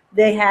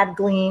they had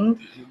gleaned.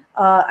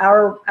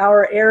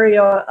 Our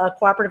area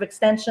cooperative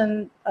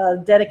extension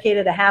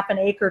dedicated a half an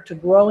acre to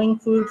growing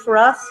food for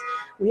us.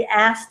 We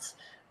asked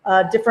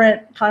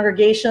different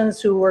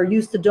congregations who were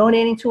used to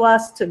donating to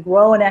us to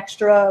grow an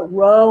extra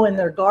row in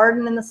their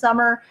garden in the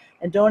summer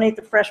and donate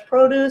the fresh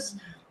produce.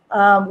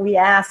 We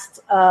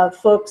asked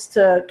folks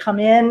to come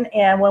in,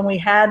 and when we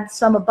had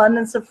some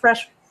abundance of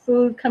fresh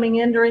food coming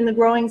in during the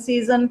growing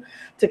season,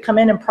 to come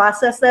in and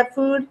process that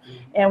food.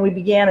 And we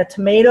began a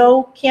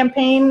tomato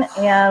campaign,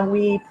 and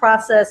we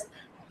processed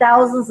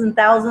thousands and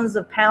thousands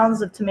of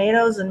pounds of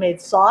tomatoes and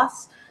made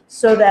sauce,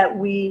 so that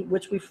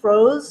which we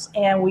froze,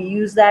 and we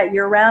used that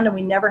year round, and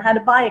we never had to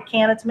buy a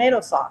can of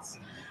tomato sauce.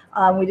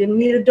 We didn't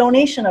need a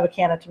donation of a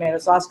can of tomato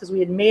sauce because we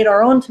had made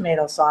our own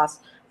tomato sauce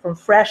from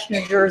fresh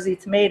New Jersey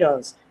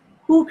tomatoes.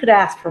 Who could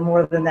ask for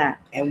more than that?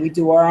 And we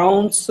do our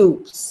own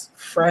soups,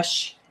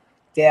 fresh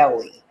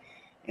daily.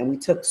 And we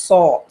took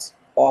salt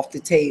off the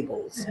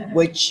tables,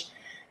 which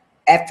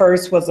at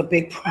first was a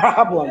big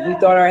problem. We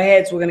thought our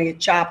heads were going to get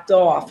chopped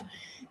off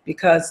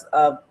because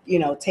of,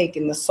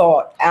 taking the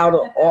salt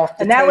off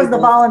the And that table. was the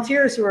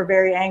volunteers who were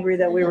very angry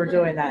that we were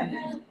doing that.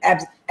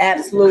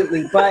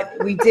 Absolutely. But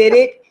we did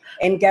it.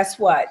 And guess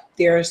what?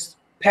 There's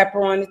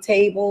pepper on the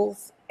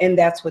tables, and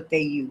that's what they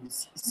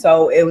use.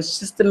 So it was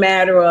just a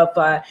matter of,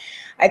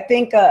 I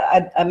think,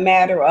 a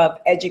matter of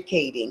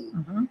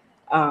educating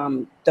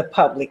the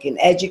public and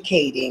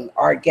educating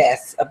our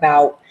guests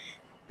about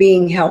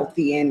being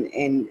healthy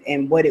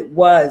and what it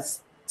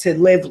was to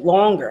live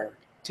longer,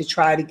 to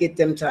try to get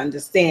them to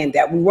understand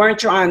that we weren't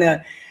trying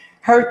to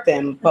hurt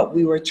them, but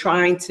we were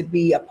trying to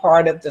be a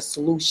part of the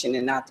solution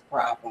and not the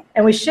problem.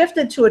 And we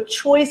shifted to a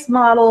choice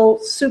model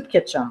soup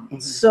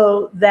kitchen,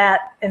 so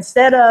that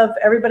instead of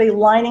everybody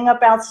lining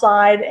up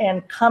outside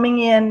and coming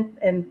in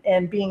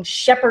and being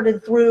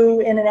shepherded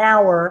through in an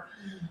hour,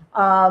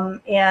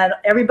 and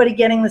everybody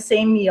getting the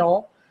same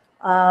meal,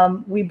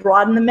 we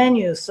broaden the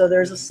menu. So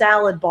there's a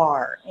salad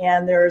bar,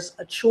 and there's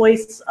a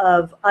choice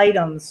of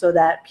items so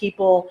that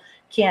people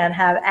can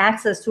have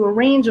access to a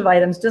range of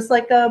items, just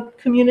like a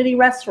community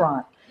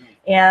restaurant.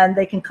 And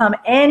they can come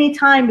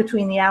anytime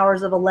between the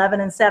hours of 11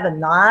 and 7,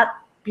 not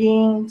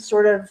being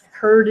sort of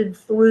herded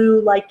through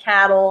like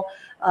cattle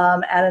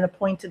at an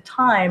appointed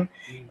time.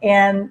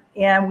 And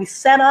we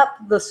set up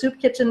the soup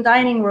kitchen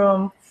dining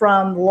room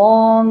from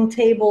long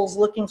tables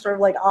looking sort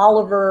of like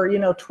Oliver,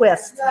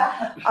 twist,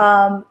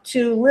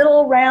 to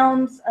little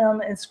round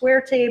and square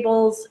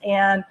tables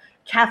and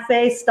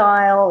cafe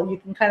style. You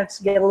can kind of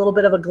get a little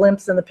bit of a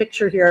glimpse in the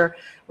picture here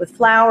with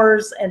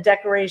flowers and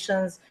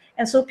decorations.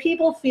 And so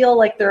people feel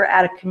like they're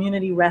at a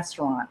community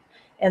restaurant,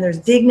 and there's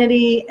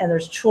dignity and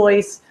there's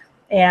choice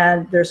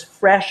and there's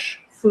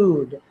fresh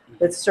food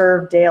that's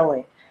served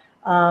daily.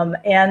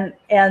 And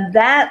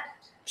that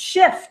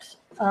shift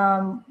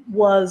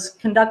was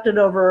conducted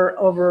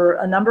over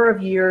a number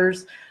of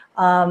years.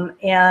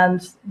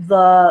 And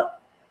the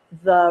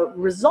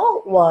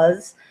result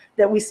was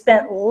that we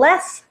spent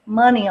less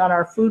money on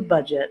our food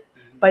budget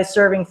by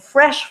serving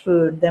fresh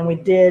food than we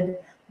did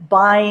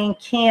buying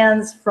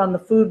cans from the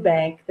food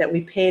bank that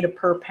we paid a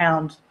per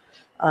pound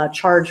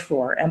charge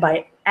for. And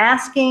by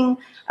asking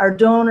our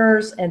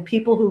donors and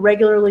people who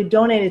regularly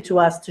donated to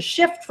us to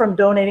shift from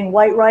donating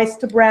white rice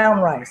to brown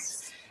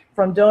rice,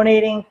 from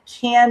donating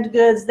canned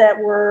goods that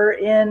were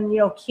in,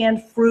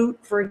 canned fruit,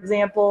 for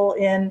example,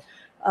 in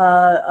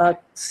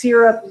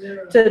syrup,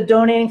 to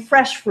donating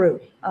fresh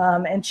fruit,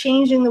 and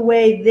changing the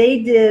way they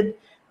did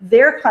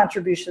their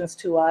contributions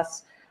to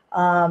us.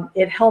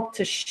 It helped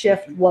to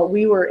shift what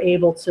we were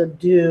able to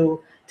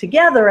do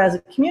together as a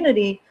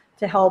community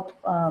to help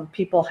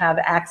people have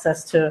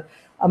access to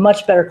a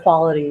much better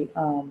quality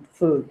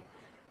food.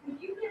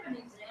 Could you give an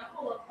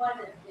example of what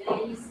a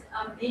day's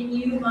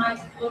menu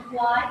might look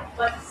like?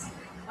 What's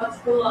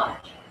for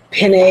lunch?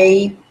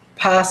 Penne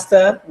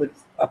pasta with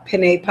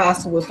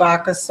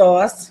vodka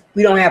sauce.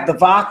 We don't have the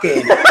vodka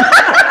in it.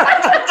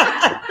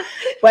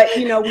 But,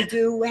 you know, we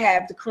do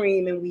have the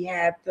cream and we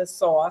have the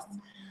sauce.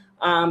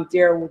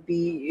 There will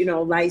be, you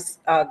know, nice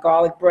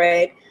garlic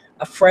bread.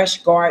 A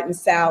fresh garden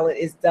salad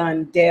is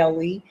done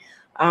daily.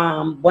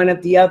 One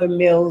of the other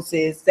meals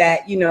is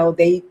that, you know,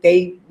 they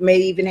may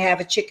even have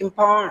a chicken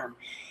parm.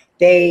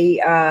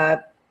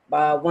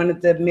 One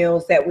of the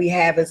meals that we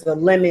have is the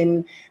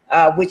lemon,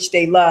 which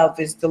they love,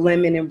 is the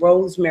lemon and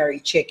rosemary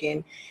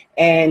chicken.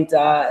 And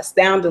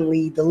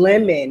astoundingly, the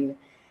lemon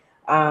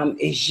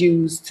is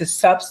used to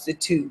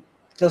substitute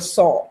the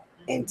salt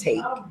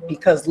intake,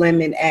 because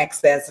lemon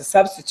acts as a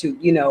substitute.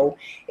 You know,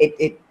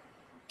 it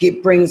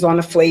brings on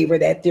a flavor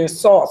that there's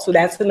salt. So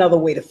that's another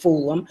way to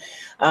fool them.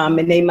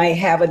 And they might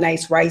have a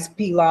nice rice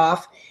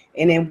pilaf.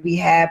 And then we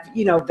have,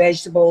 you know,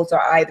 vegetables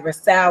or either a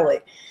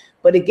salad.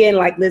 But again,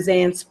 like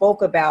Lisanne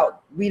spoke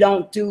about, we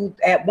don't do,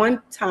 at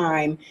one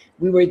time,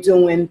 we were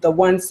doing the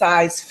one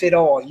size fit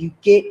all. You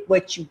get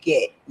what you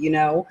get, you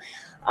know.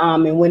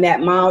 And when that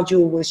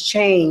module was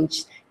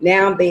changed,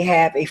 now they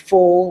have a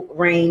full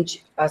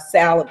range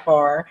salad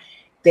bar.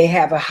 They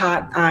have a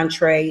hot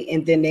entree,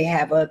 and then they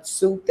have a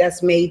soup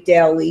that's made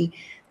daily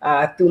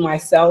through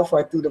myself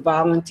or through the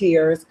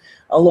volunteers,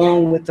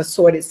 along with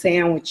assorted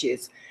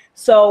sandwiches.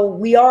 So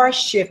we are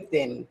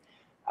shifting,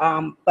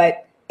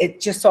 but it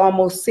just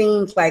almost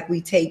seems like we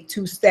take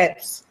 2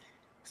 steps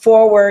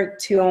forward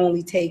to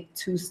only take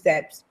 2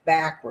 steps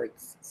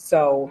backwards.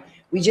 So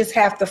we just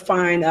have to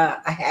find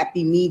a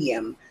happy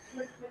medium.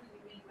 What do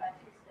you mean by 2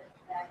 steps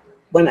backwards?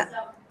 When Some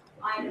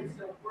items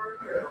don't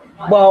work or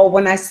what? Well,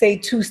 when I say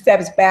 2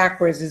 steps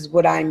backwards is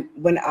when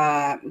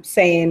I'm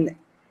saying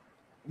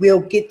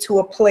we'll get to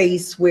a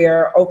place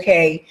where,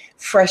 okay,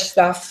 fresh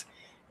stuff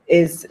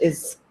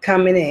is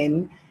coming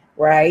in,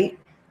 right?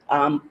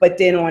 But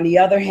then on the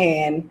other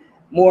hand,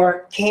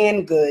 more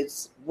canned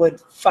goods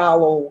would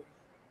follow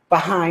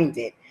behind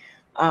it.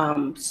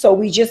 So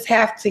we just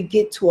have to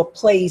get to a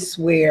place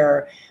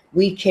where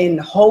we can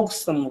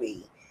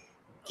wholesomely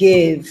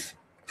give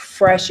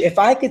fresh. If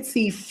I could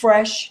see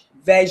fresh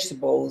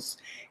vegetables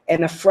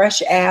and a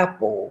fresh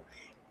apple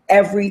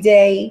every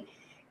day,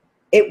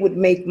 it would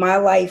make my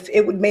life,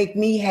 it would make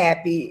me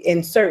happy,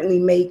 and certainly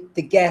make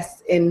the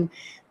guests and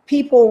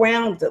people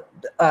around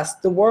us,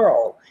 the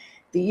world.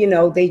 You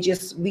know, we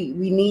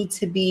need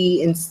to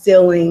be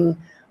instilling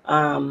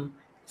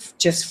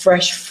just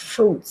fresh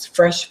fruits,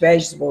 fresh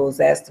vegetables,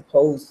 as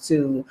opposed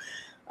to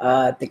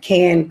the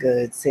canned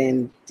goods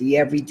and the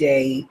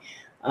everyday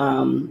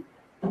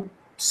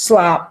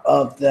slop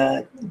of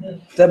the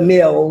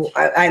meal.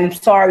 I'm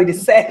sorry to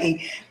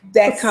say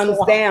that comes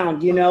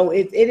down, you know,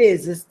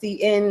 it's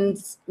the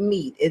ends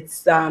meet.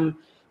 It's and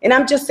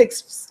I'm just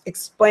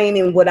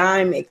explaining what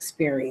I'm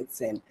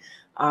experiencing.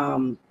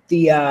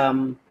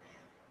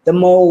 The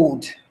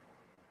mold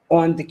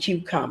on the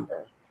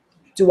cucumber.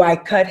 Do I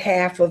cut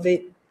half of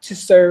it to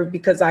serve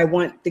because I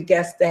want the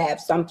guests to have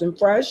something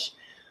fresh,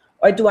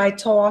 or do I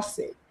toss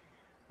it?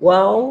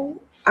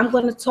 Well, I'm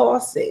going to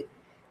toss it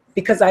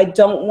because I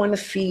don't want to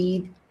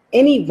feed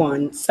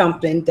anyone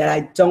something that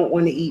I don't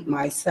want to eat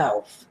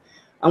myself.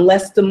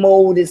 Unless the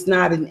mold is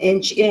not an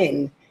inch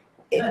in,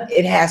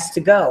 it has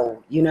to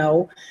go, you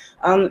know.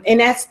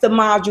 And that's the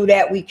module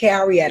that we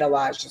carry at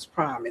Elijah's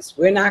Promise.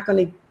 We're not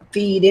going to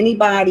feed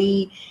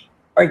anybody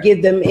or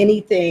give them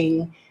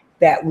anything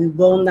that we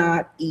will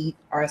not eat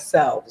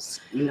ourselves,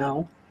 you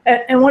know.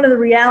 And one of the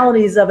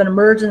realities of an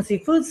emergency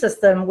food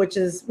system, which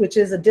is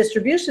a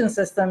distribution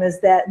system, is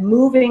that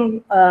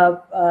moving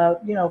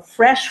you know,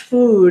 fresh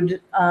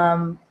food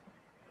from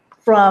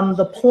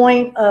the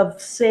point of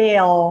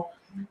sale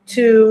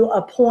to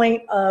a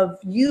point of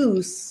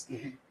use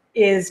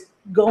is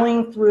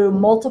going through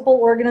multiple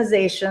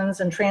organizations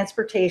and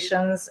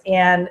transportations,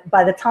 and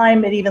by the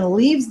time it even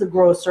leaves the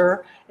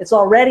grocer, it's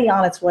already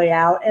on its way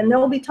out. And there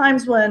will be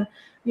times when,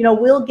 you know,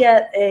 we'll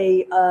get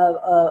a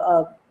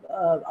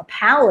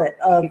pallet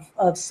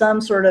of some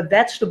sort of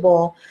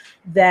vegetable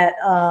that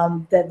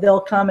that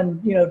they'll come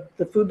and, you know,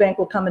 the food bank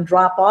will come and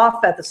drop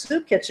off at the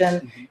soup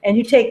kitchen, and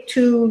you take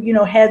 2, you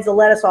know, heads of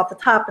lettuce off the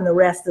top, and the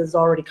rest is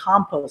already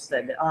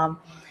composted.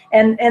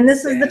 And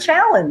this is the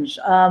challenge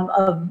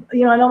of,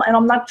 you know, and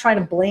I'm not trying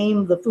to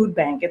blame the food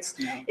bank. It's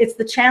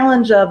the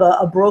challenge of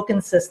a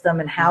broken system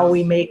and how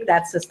we make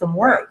that system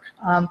work.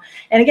 And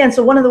again,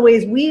 so one of the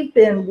ways we've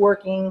been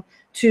working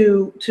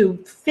to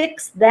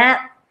fix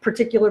that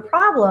particular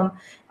problem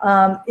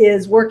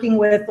is working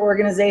with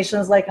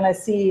organizations like, and I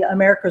see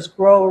America's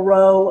Grow a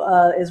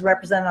Row is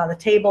represented on the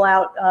table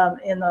out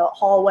in the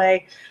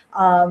hallway,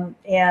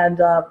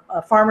 and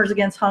Farmers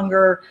Against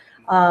Hunger,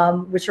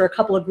 which are a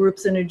couple of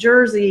groups in New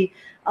Jersey.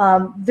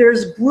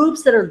 There's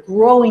groups that are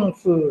growing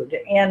food,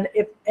 and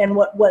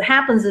what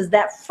happens is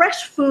that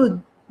fresh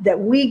food that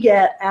we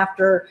get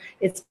after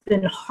it's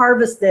been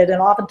harvested,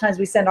 and oftentimes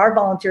we send our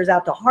volunteers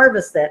out to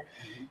harvest it,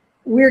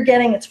 we're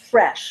getting it's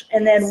fresh,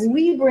 and then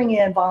we bring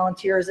in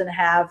volunteers and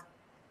have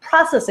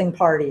processing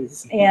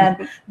parties,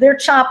 and they're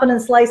chopping and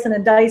slicing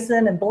and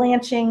dicing and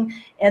blanching,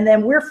 and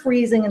then we're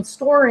freezing and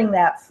storing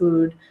that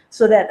food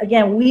so that,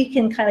 again, we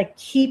can kind of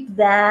keep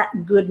that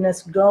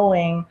goodness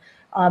going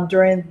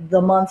during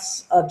the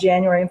months of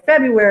January and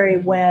February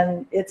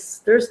when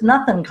there's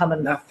nothing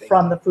coming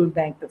from the food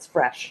bank that's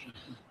fresh.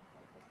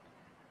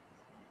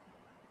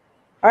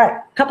 All right,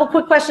 a couple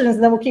quick questions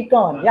and then we'll keep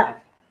going. Yeah.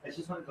 I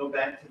just want to go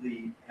back to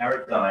the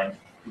paradigm,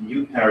 the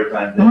new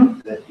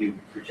paradigm that you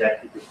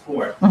projected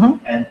before.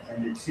 And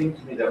it seemed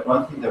to me that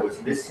one thing that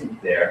was missing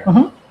there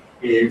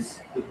is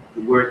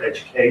the word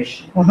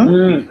education.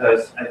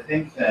 Because I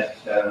think that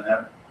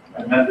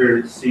I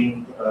remember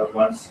seeing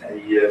once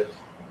a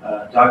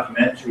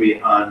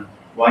documentary on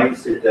why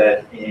is it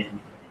that in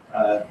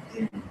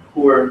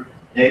poor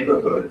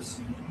neighborhoods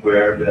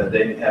where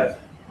they have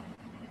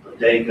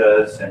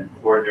bodegas and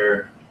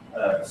corner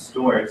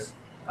stores,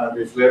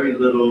 there's very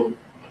little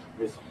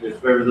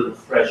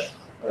fresh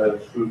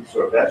fruits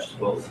or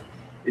vegetables.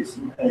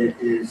 It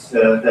is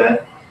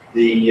that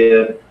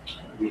the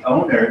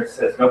owner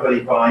says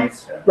nobody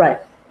buys them, right,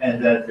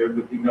 and that there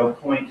would be no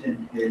point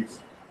in his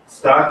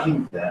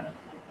stocking them,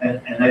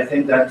 and I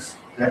think that's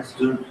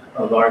due to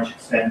a large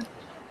extent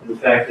to the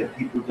fact that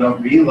people don't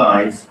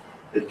realize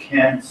that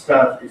canned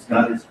stuff is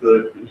not as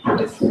good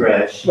as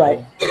fresh,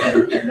 right,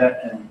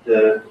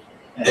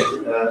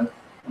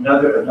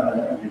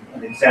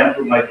 an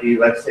example might be,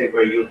 let's say,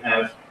 where you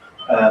have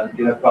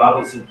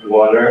bottles of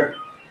water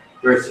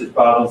versus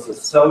bottles of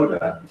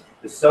soda.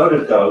 The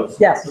soda goes,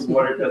 yes, the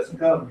water doesn't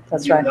go.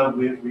 That's right. Even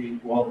though we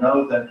all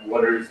know that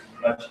water is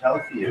much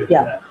healthier than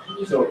Yeah. that.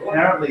 So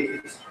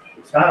apparently, it's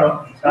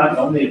not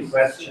only a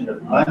question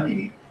of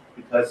money,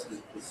 because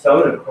the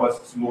soda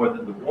costs more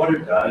than the water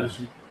does,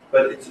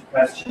 but it's a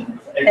question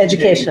of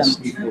Education.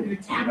 People,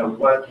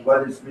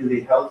 what is really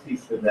healthy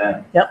for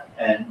them,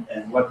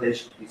 and what they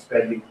should be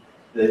spending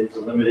the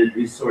limited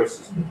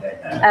resources that they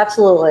have.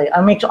 Absolutely.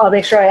 I'll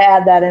make sure I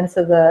add that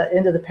into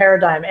the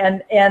paradigm.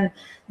 And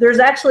there's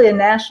actually a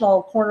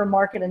national corner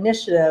market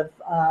initiative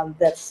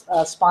that's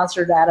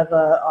sponsored out of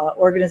a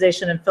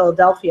organization in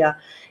Philadelphia,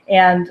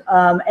 and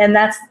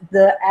that's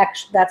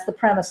the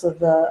premise of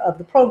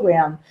the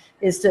program,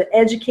 is to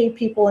educate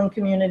people in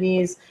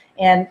communities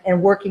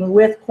and working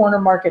with corner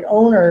market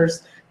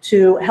owners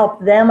to help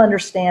them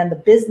understand the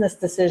business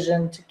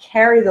decision to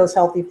carry those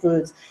healthy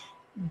foods,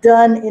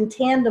 done in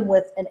tandem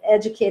with an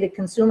educated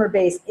consumer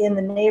base in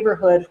the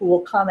neighborhood who will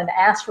come and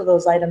ask for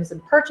those items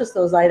and purchase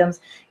those items,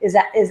 is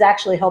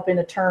actually helping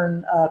to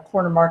turn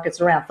corner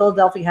markets around.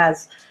 Philadelphia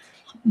has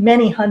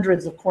many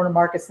hundreds of corner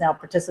markets now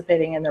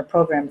participating in their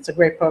program. It's a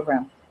great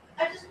program.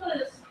 I just wanted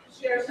to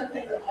share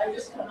something that I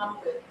just come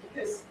up with,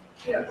 because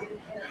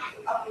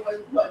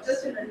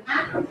just in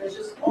Manhattan, there's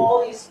just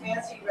all these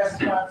fancy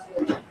restaurants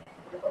with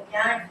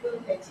organic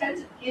food. They tend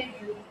to give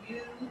you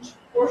huge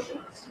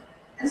portions.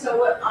 And so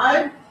what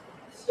I've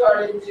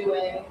started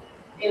doing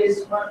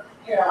is,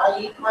 I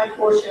eat my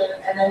portion,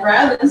 and then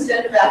rather than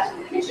send it back to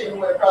the kitchen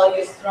where it probably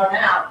gets thrown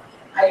out,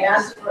 I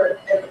ask for it.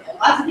 And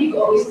lots of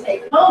people always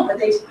take it home, but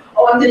they say,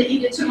 oh, I'm going to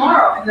eat it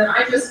tomorrow. And then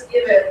I just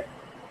give it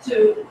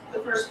to the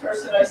first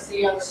person I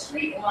see on the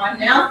street. And I'm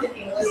now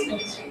listening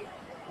to,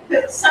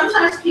 because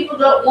sometimes people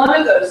don't want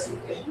to go to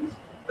soup kitchens,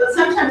 but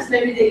sometimes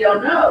maybe they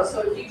don't know.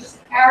 So if you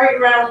just carry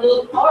around a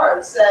little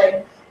card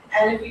saying,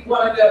 and if you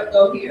want to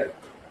go here.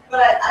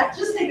 But I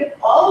just think if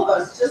all of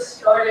us just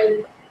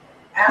started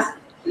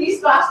asking,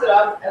 please box it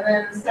up, and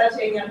then instead of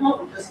taking it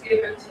home, just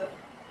give it to,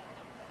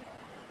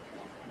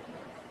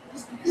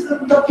 because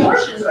the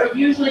portions are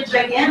usually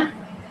gigantic.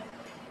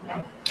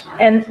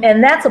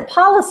 And that's a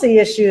policy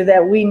issue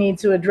that we need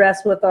to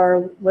address with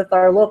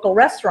our local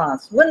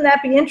restaurants. Wouldn't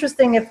that be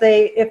interesting if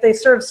they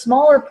serve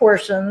smaller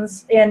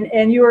portions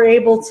and you were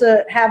able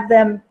to have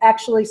them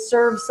actually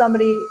serve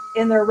somebody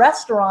in their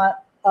restaurant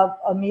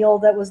a meal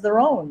that was their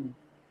own?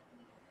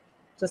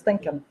 Just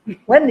thinking.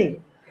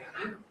 Wendy.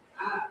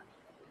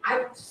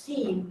 I've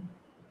seen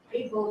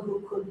people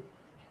who could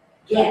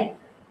get,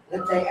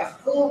 let's say, a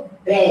full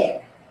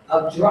bag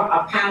of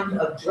a pound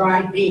of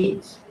dried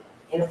beans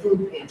in a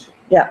food pantry.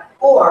 Yeah.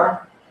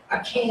 Or a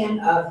can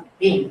of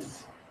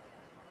beans.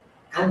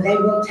 And they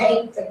will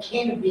take the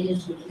can of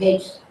beans, which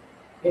makes,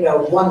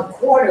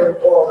 1/4 or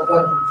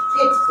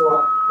 1/5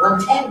 or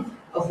 1/10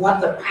 of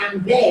what the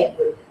pound bag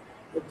would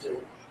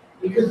do,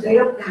 because they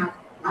don't know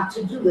what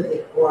to do with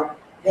it, or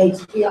they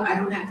feel, I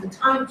don't have the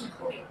time to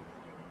cook it.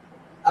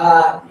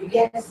 You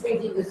get the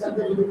same thing with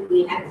somebody who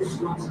we had this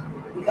once.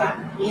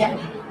 We had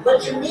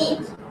butcher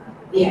meat.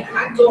 We had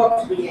hot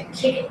dogs, we had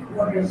chicken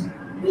quarters,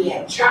 we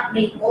had chopped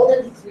meat, all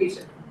in the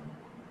freezer.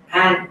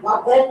 And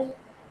what went?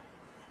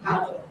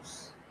 Hot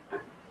dogs.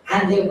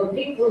 And there were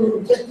people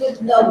who just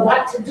didn't know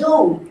what to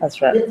do.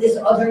 That's right. With this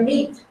other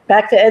meat.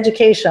 Back to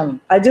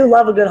education. I do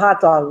love a good hot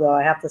dog, though,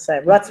 I have to say.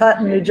 Rutt's Hut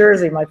in New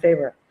Jersey, my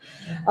favorite.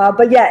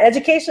 But yeah,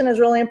 education is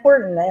really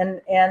important,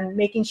 and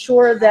making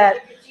sure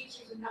that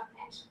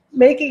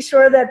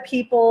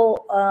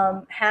people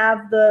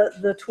have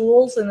the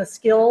tools and the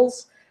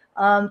skills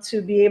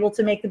to be able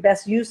to make the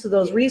best use of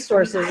those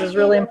resources is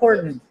really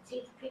important.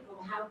 Teach people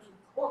how to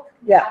cook,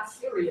 Yeah.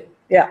 cereal.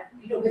 Yeah.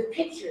 With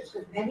pictures,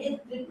 because many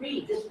didn't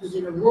read. This was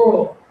in a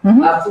rural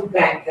food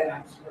bank that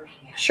I was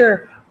working at.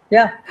 Sure.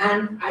 Yeah.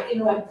 And I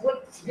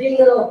put 3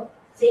 little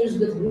things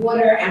with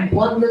water and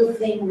one little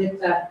thing with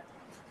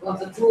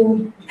the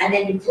food, and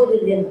then you put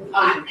it in the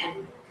pot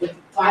and with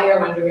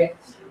fire under it,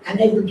 and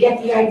they would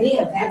get the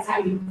idea, that's how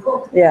you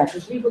cook. Yeah.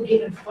 Because we were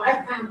given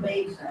 5-pound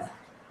bags of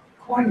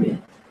cornmeal.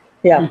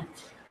 Yeah.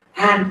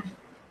 And,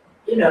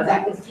 you know,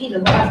 that would feed a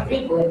lot of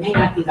people. It may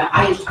not be the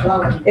highest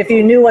quality. If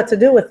you knew what to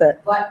do with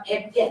it. But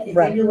if they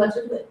Right. knew what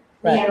to do.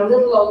 We Right. had a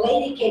little old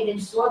lady came in,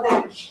 saw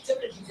that, and she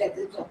took it, she said,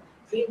 "This will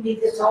feed me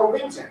this whole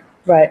winter."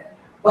 Right.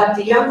 But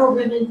the younger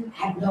women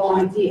had no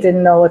idea.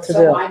 Didn't know what to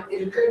So do.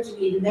 it occurred to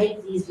me to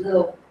make these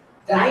little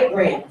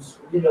diagrams,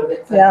 you know,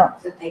 that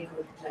they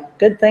could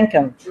Good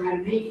thinking. try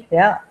to make it.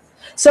 Yeah.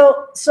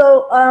 So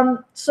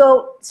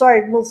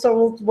sorry. We'll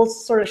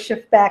sort of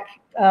shift back.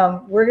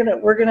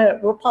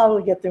 We'll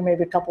probably get through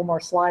maybe a couple more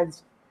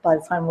slides by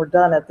the time we're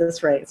done at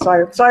this rate.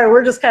 Sorry.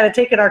 We're just kind of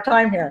taking our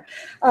time here.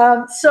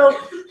 So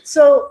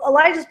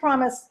Elijah's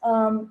Promise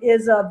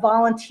is a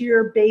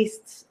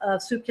volunteer-based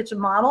soup kitchen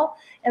model.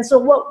 And so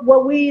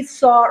what we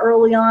saw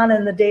early on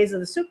in the days of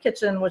the soup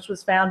kitchen, which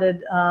was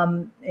founded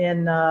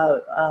in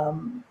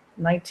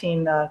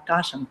 19,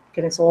 gosh, I'm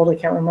getting so old I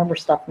can't remember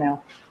stuff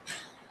now.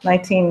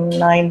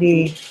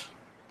 1990.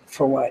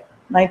 For what?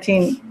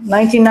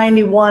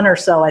 1991 or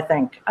so, I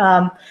think.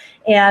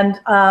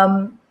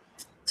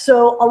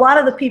 So a lot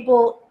of the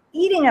people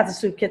eating at the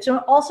soup kitchen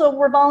also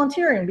were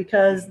volunteering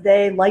because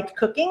they liked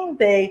cooking.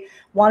 They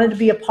wanted to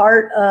be a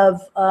part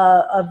of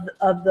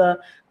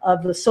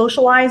the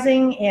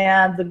socializing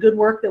and the good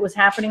work that was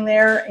happening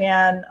there.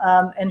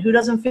 And who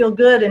doesn't feel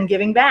good in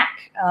giving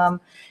back?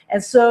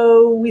 And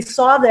so we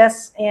saw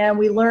this, and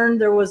we learned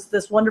there was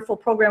this wonderful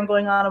program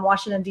going on in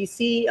Washington,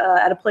 D.C.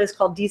 At a place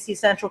called D.C.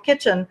 Central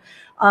Kitchen,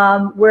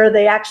 where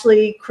they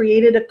actually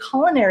created a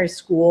culinary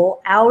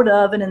school out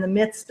of and in the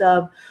midst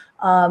of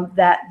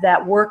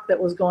that work that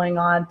was going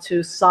on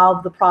to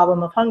solve the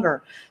problem of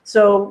hunger.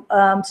 So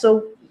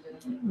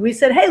we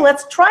said, hey,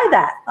 let's try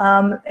that.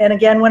 And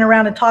again, went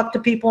around and talked to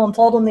people and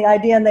told them the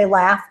idea, and they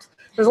laughed.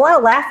 There's a lot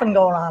of laughing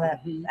going on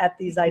at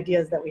these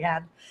ideas that we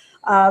had.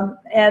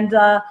 And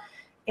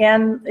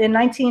in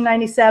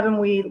 1997,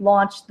 we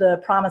launched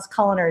the Promise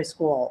Culinary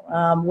School,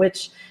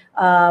 which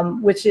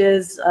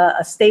is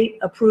a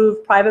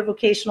state-approved private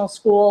vocational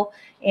school,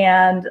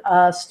 and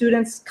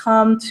students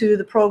come to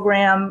the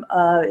program.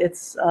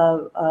 It's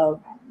a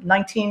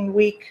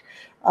 19-week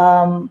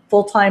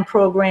full-time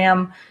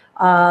program,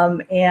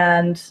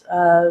 and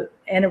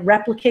it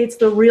replicates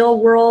the real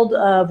world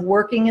of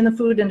working in the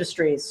food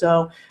industry.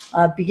 So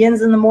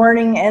begins in the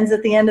morning, ends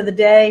at the end of the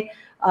day.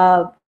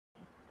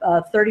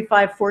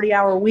 35,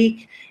 40-hour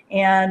week,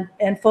 and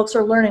folks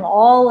are learning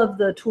all of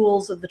the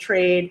tools of the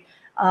trade,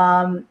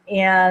 and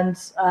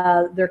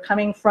they're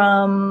coming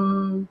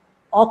from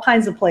all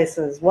kinds of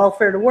places: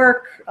 welfare to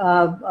work,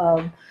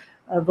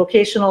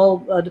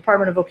 vocational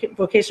Department of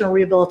Vocational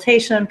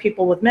Rehabilitation,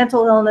 people with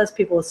mental illness,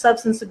 people with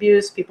substance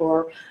abuse, people who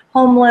are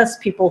homeless,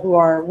 people who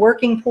are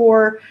working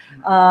poor,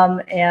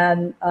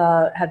 and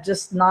have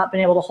just not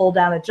been able to hold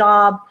down a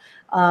job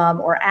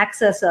or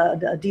access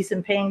a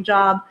decent paying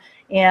job.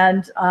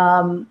 And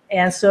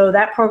so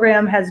that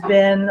program has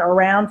been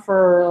around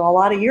for a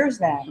lot of years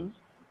now.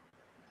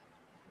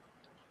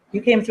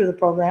 You came through the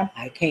program.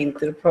 I came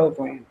through the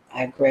program.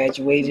 I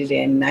graduated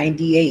in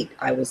 '98.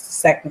 I was the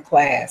second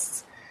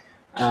class.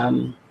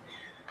 I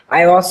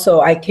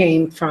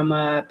came from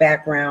a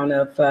background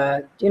of,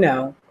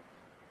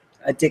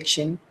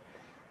 addiction,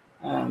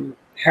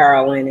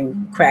 heroin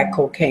and crack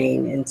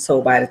cocaine. And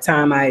so by the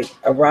time I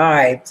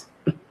arrived,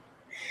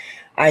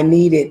 I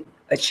needed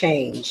a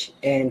change,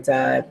 and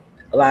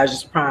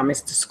Elijah's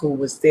Promise, the school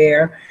was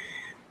there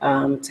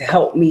to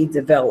help me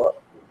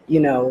develop,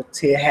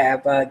 to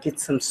have get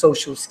some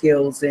social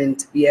skills and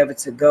to be able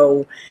to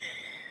go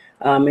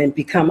and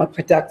become a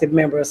productive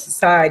member of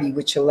society,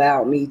 which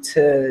allowed me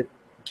to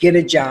get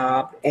a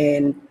job.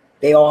 And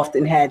they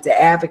often had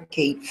to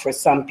advocate for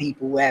some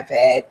people who have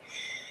had,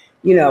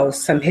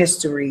 some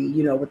history,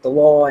 with the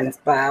law and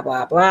blah,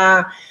 blah,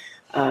 blah.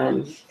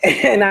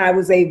 And I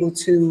was able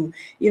to,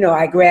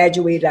 I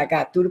graduated, I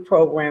got through the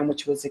program,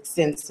 which was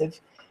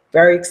extensive,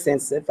 very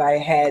extensive. I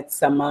had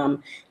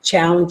some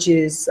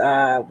challenges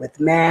with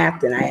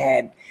math, and I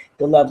had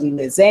the lovely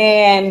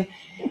Lisanne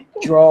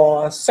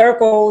draw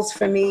circles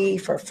for me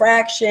for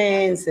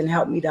fractions and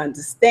help me to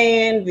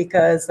understand,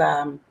 because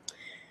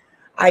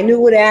I knew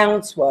what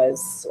ounce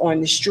was on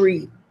the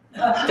street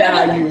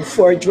value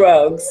for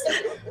drugs,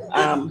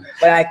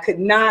 but I could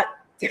not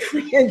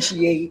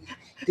differentiate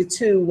the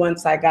two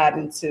once I got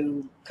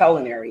into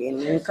culinary.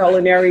 And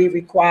culinary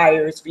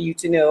requires for you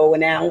to know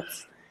an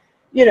ounce,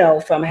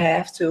 from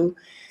half to.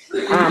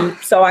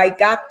 So I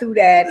got through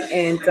that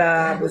and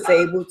was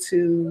able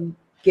to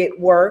get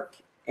work,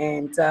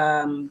 and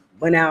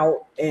went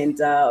out and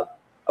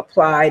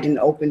applied and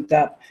opened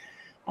up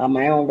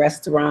my own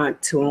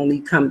restaurant to only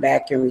come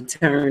back and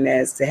return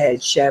as the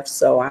head chef.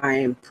 So I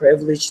am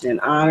privileged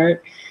and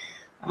honored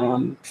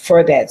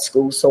for that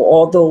school. So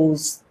all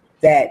those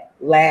that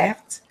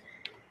laughed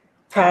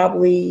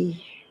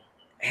probably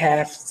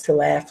have to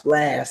laugh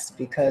last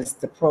because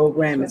the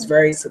program is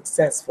very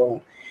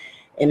successful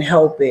in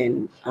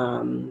helping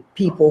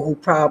people who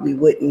probably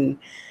wouldn't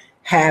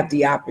have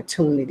the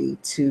opportunity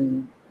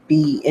to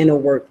be in a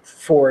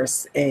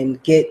workforce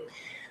and get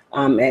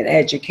an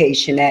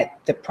education at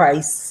the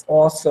price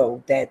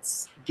also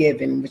that's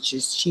given, which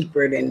is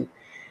cheaper than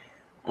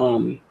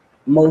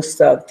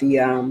most of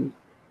the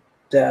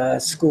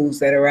schools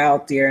that are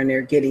out there, and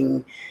they're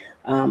getting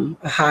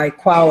a high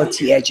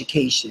quality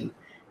education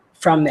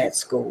from that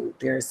school.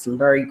 There's some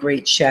very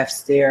great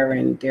chefs there,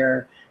 and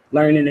they're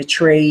learning a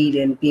trade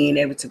and being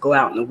able to go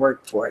out in the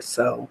workforce.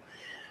 So,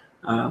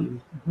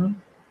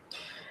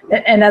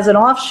 And as an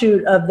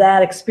offshoot of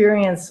that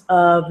experience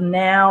of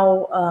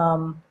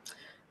now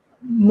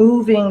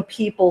moving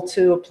people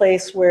to a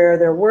place where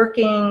they're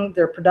working,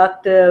 they're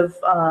productive,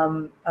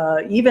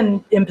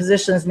 even in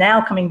positions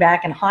now coming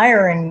back and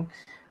hiring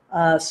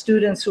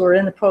students who are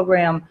in the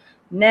program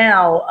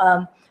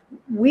now,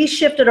 we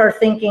shifted our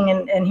thinking,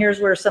 and here's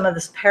where some of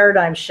this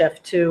paradigm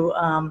shift to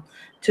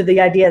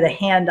the idea of the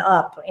hand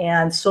up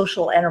and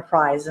social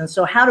enterprise. And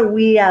so how do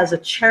we as a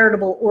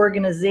charitable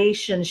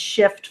organization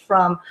shift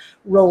from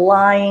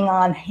relying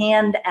on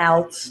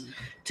handouts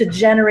to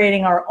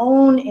generating our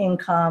own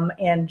income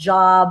and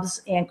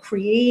jobs and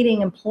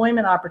creating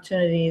employment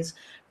opportunities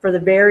for the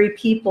very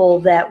people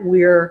that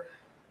we're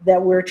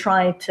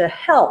trying to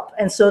help?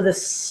 And so the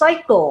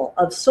cycle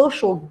of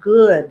social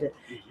good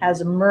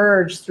has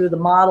emerged through the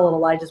model of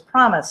Elijah's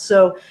Promise.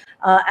 So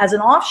as an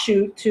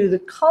offshoot to the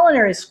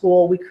culinary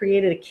school, we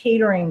created a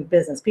catering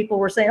business. People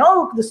were saying,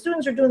 oh, the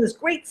students are doing this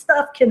great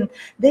stuff. Can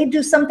they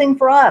do something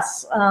for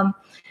us?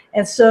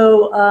 And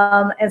so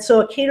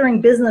a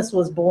catering business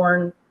was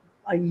born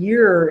a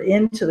year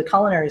into the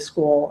culinary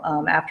school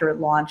after it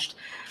launched.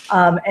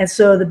 And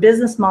so the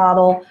business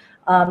model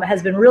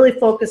has been really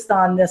focused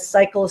on this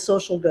cycle of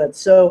social good.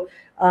 So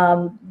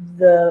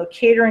the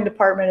catering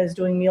department is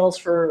doing meals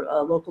for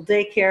local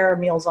daycare,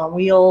 Meals on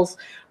Wheels,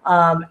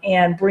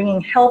 and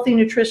bringing healthy,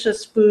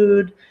 nutritious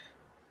food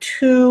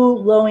to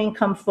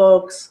low-income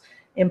folks,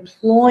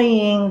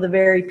 employing the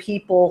very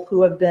people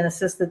who have been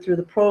assisted through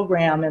the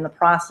program in the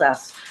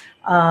process,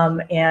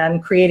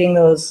 and creating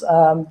those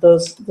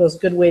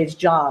good wage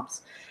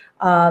jobs.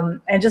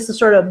 And just to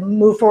sort of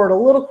move forward a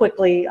little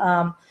quickly,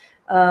 and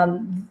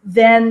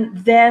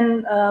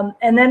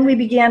then we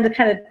began to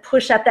kind of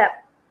push at that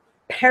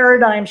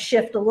paradigm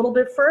shift a little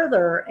bit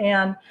further,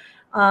 and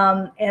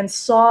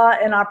saw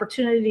an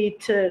opportunity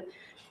to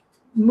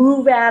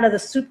move out of the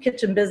soup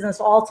kitchen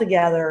business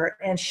altogether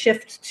and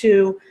shift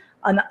to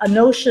a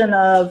notion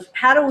of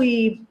how do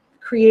we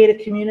create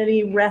a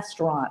community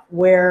restaurant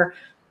where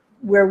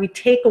we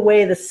take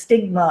away the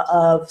stigma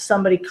of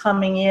somebody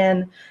coming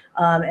in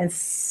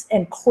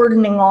and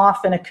cordoning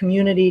off in a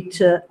community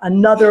to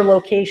another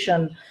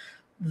location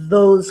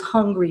those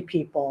hungry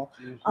people,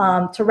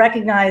 to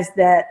recognize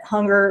that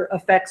hunger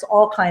affects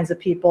all kinds of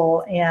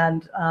people,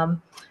 and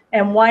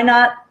why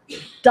not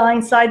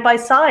dine side by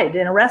side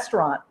in a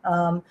restaurant?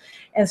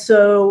 And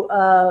so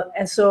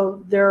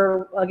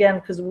there, again,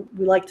 because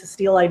we like to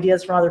steal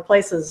ideas from other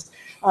places,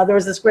 there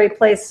was this great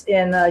place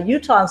in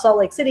Utah, in Salt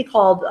Lake City,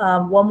 called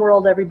One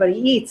World Everybody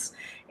Eats.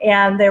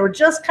 And they were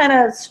just kind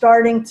of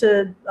starting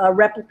to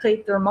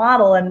replicate their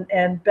model,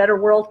 and Better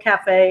World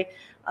Cafe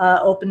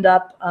opened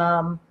up,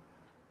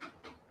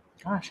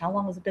 gosh, how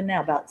long has it been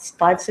now? About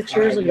 5-6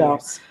 years ago.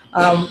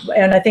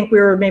 And I think we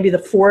were maybe the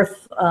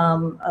fourth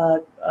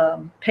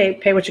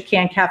pay what you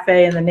can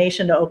cafe in the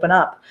nation to open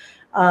up.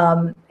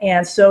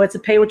 And so it's a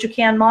pay what you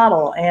can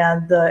model,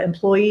 and the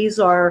employees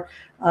are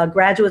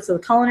graduates of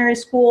the culinary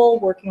school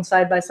working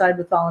side by side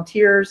with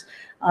volunteers,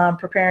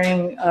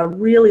 preparing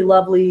really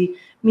lovely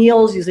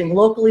meals using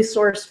locally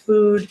sourced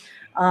food,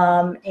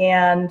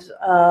 and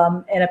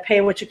a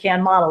pay what you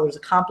can model. There's a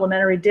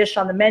complimentary dish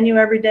on the menu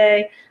every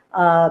day.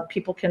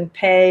 People can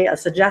pay a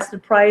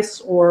suggested price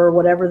or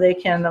whatever they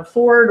can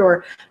afford,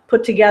 or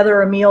put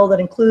together a meal that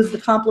includes the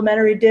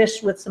complimentary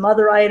dish with some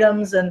other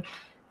items, and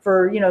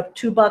for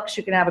 $2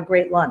 you can have a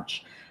great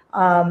lunch.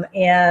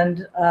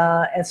 And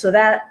so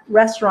that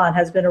restaurant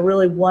has been a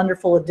really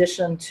wonderful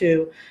addition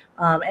to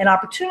an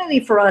opportunity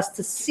for us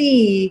to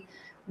see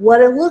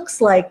what it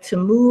looks like to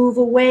move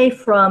away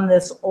from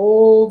this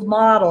old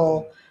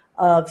model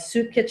of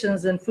soup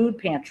kitchens and food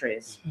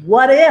pantries.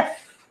 What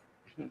if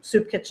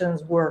soup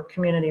kitchens were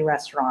community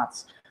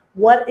restaurants?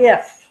 What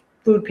if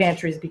food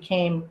pantries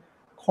became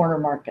corner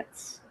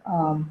markets?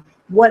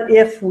 What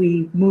if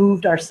we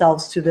moved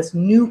ourselves to this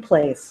new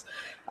place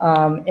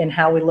in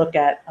how we look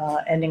at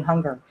ending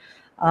hunger?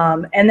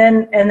 And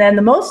then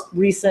the most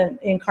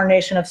recent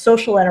incarnation of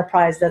social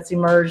enterprise that's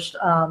emerged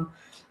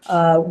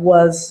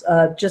was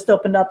just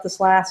opened up this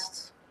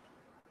last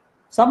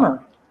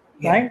summer,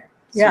 right?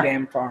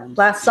 Sudan Farms.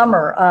 Last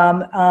summer,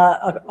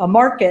 a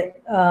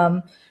market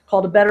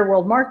called a Better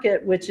World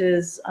Market, which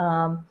is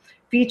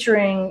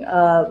featuring,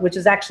 which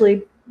is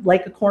actually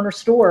like a corner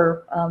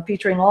store,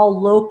 featuring all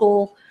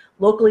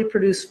locally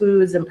produced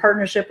foods in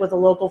partnership with a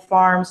local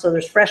farm. So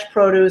there's fresh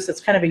produce.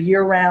 It's kind of a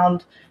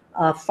year-round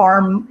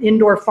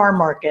indoor farm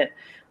market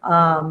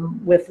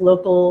with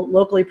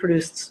locally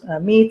produced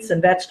meats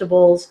and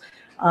vegetables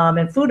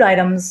and food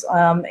items.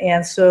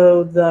 And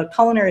so the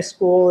culinary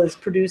school is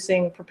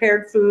producing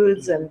prepared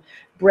foods and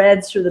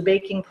breads through the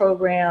baking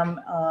program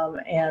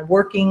and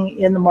working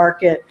in the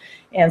market.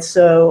 And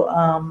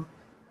so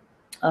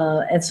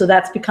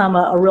that's become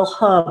a real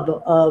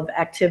hub of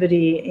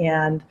activity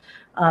and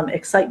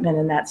excitement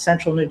in that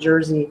central New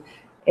Jersey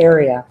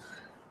area.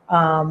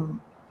 And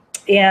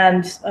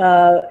again,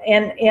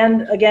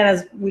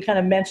 as we kind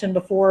of mentioned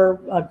before,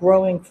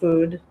 growing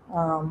food.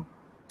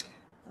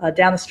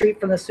 Down the street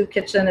from the soup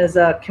kitchen is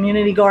a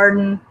community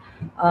garden,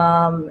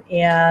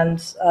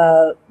 and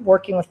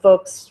working with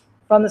folks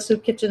from the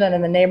soup kitchen and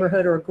in the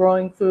neighborhood who are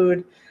growing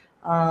food,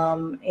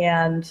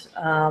 and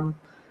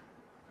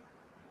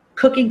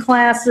cooking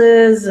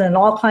classes and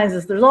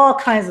there's all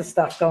kinds of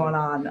stuff going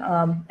on,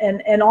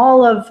 and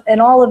all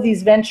of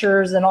these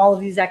ventures and all of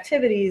these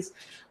activities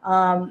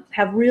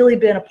have really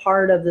been a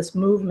part of this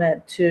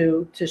movement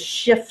to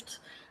shift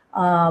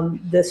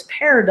this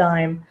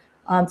paradigm,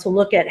 to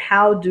look at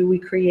how do we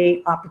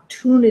create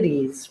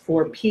opportunities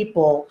for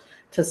people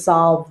to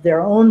solve their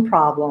own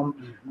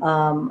problem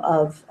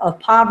of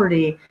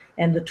poverty,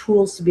 and the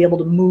tools to be able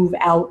to move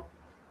out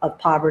of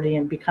poverty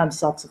and become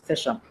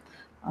self-sufficient.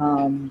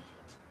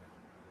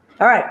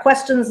 All right,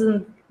 questions,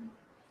 and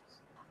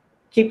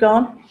keep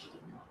going.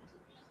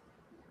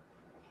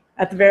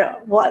 At the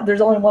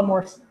there's only one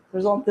more.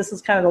 This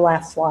is kind of the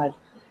last slide.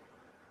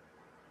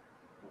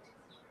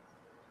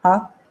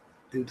 Huh?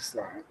 Do the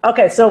slide.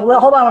 Okay, so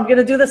hold on. I'm going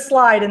to do the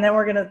slide, and then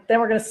we're going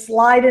to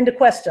slide into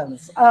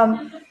questions.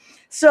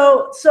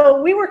 So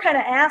we were kind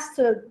of asked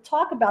to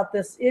talk about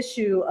this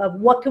issue of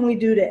what can we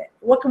do?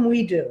 What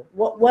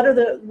are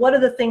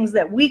the things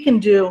that we can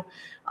do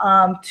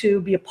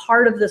to be a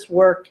part of this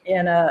work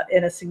in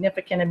a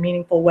significant and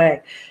meaningful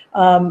way?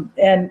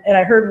 And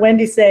I heard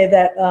Wendy say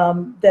that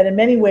that in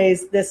many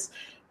ways this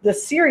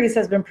series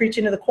has been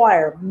preaching to the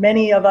choir.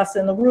 Many of us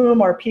in the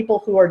room are people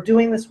who are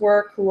doing this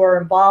work, who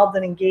are involved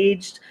and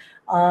engaged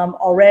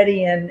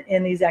already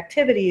in these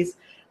activities.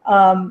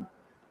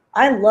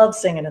 I love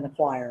singing in the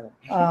choir,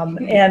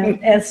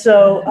 and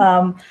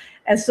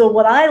so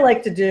what I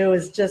like to do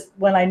is just,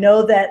 when I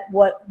know that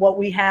what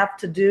we have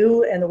to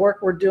do and the work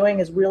we're doing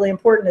is really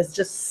important, is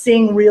just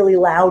sing really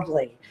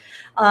loudly.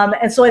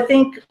 And so I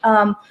think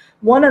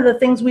one of the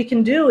things we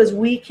can do is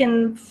we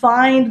can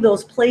find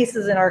those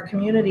places in our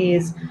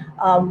communities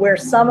where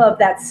some of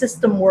that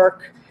system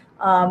work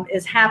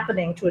is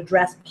happening to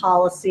address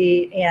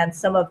policy and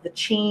some of the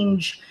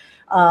change,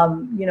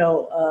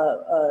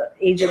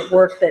 agent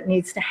work that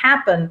needs to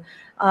happen.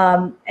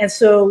 And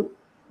so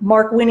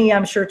Mark Winnie,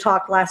 I'm sure,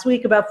 talked last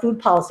week about food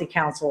policy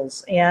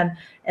councils, and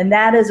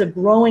that is a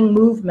growing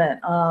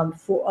movement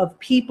of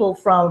people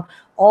from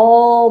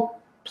all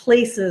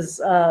places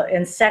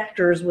and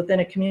sectors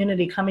within a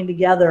community coming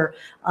together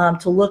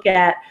to look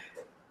at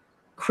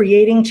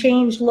creating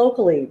change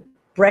locally,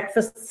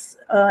 breakfasts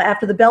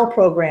after the bell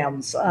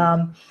programs,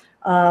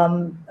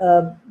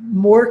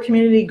 more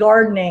community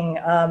gardening,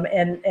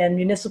 and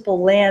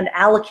municipal land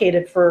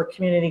allocated for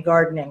community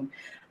gardening.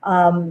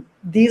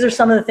 These are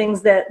some of the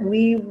things that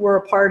we were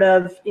a part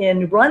of in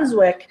New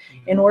Brunswick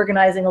in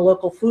organizing a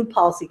local food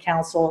policy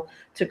council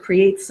to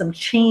create some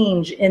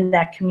change in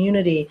that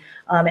community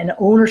and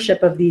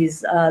ownership of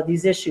these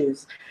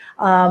issues.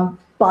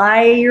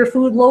 Buy your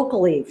food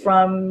locally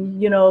from,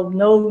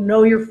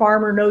 know your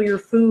farmer, know your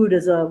food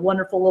is a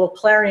wonderful little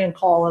clarion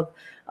call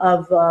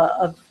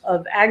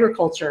of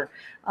agriculture.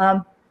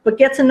 But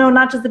get to know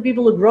not just the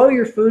people who grow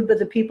your food, but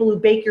the people who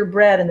bake your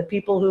bread and the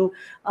people who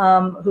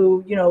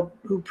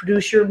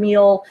produce your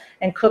meal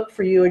and cook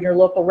for you in your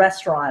local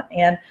restaurant.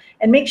 And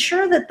make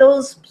sure that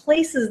those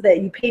places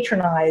that you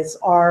patronize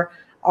are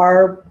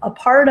a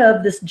part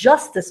of this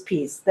justice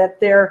piece, that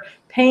they're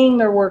paying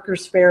their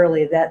workers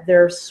fairly, that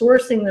they're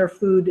sourcing their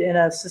food in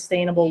a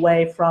sustainable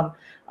way from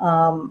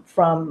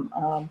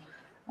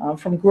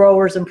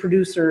growers and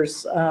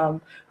producers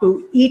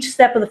who each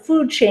step of the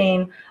food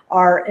chain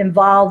are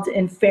involved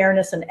in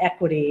fairness and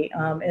equity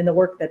in the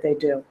work that they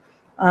do.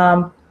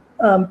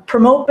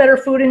 Promote better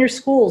food in your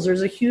schools.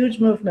 There's a huge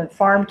movement,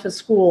 farm to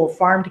school,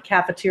 farm to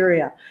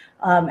cafeteria,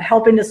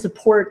 helping to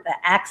support the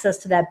access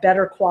to that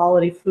better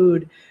quality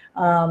food,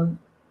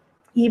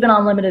 even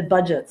on limited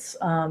budgets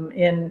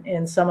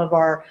in some of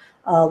our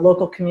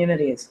local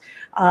communities.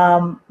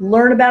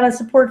 Learn about and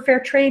support fair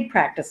trade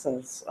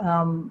practices.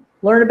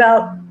 Learn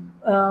about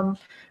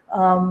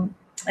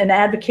and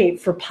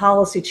advocate for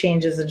policy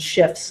changes and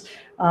shifts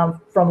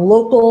from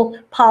local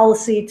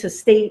policy to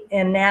state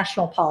and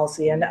national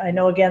policy. And I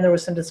know, again, there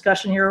was some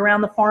discussion here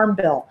around the Farm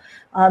Bill.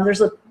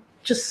 There's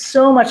just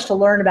so much to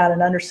learn about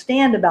and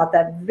understand about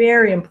that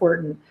very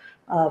important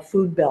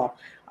food bill.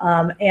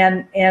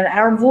 And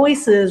our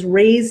voices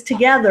raised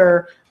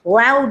together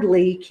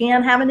loudly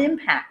can have an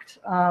impact.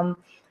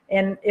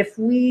 And if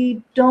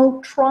we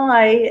don't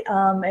try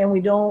and we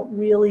don't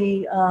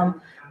really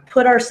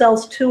put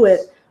ourselves to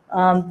it,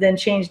 then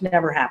change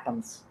never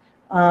happens.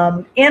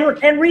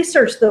 and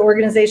research the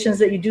organizations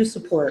that you do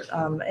support,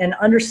 and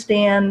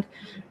understand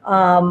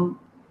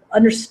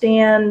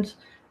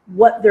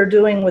what they're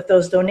doing with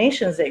those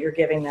donations that you're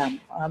giving them,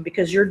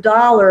 because your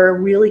dollar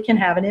really can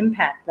have an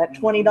impact. That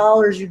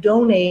 $20 you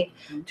donate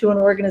to an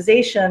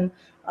organization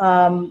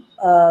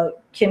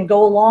can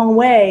go a long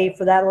way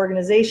for that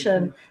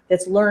organization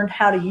that's learned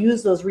how to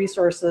use those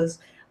resources,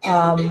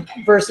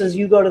 versus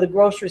you go to the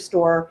grocery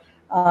store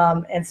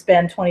and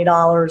spend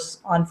 $20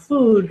 on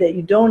food that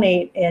you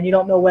donate and you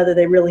don't know whether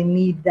they really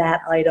need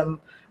that item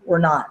or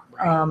not.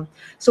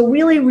 So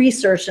really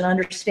research and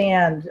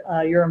understand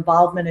your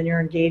involvement and your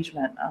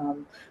engagement,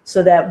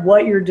 so that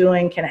what you're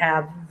doing can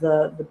have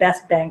the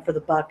best bang for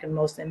the buck and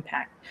most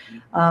impact.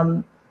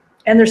 And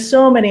there's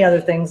so many other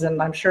things,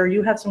 and I'm sure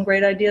you have some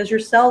great ideas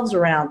yourselves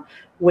around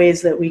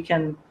ways that we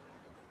can. Do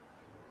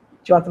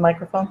you want the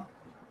microphone?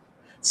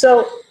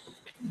 So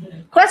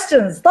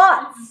questions,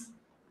 thoughts?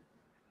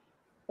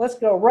 Let's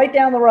go right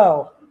down the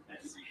row.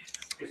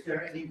 Is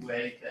there any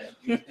way that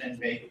you can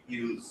make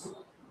use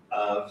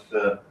of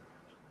the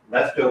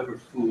leftover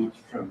food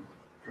from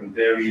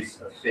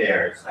various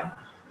affairs? Like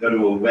go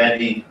to a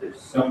wedding, there's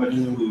so much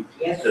food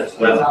that's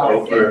left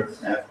over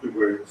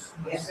afterwards.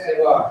 Yes,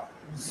 there are.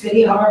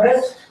 City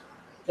Harvest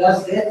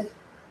does this.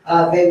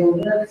 They will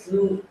look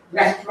through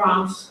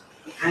restaurants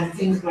and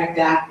things like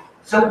that.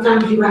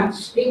 Sometimes you have to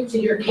speak to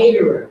your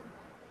caterer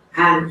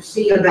and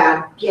see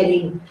about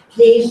getting,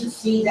 please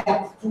see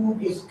that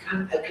food is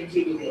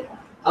contributed.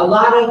 A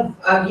lot of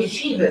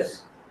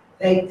yeshivas,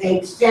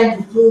 they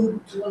send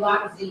food to a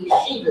lot of the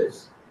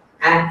yeshivas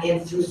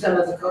and through some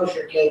of the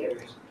kosher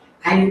caterers.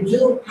 And you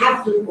do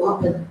have to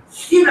often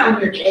sit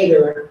on your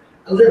caterer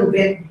a little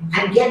bit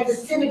and get the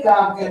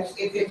synagogue, if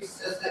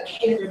it's a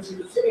caterer to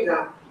the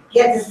synagogue,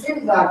 get the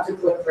synagogue to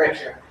put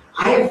pressure.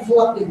 I have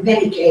fought with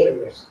many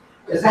caterers,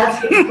 because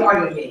that's what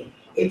started me.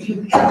 If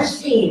you've ever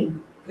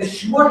seen the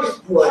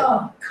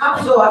smorgasbord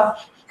comes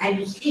off and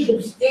you see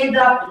them stand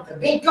up with the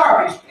big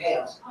garbage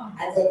pails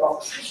and they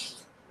go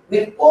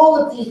with all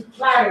of these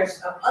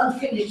platters of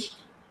unfinished,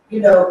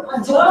 food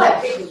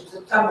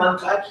that some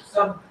untouched,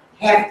 some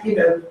half,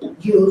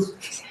 used,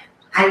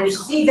 and you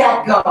see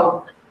that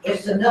go,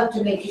 it's enough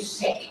to make you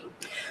sick.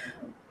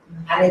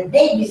 And it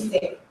made me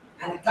sick,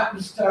 and it got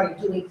me started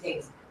doing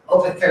things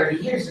over 30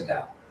 years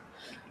ago.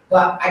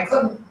 But I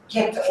couldn't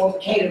get to all the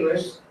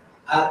caterers.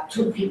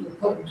 2 people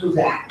couldn't do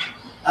that.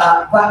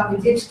 But we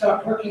did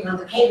start working on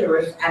the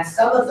caterers, and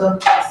some of the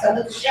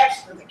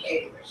chefs for the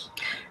caterers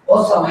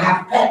also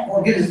have pet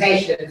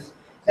organizations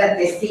that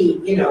they see,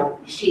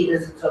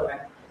 yeshivas and so on,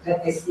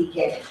 that they see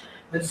getting.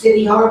 But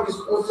City Harvest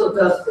also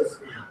does this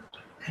now.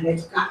 And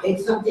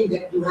it's something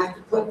that you have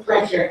to put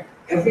pressure.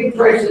 Every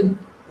person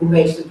who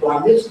makes a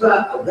bar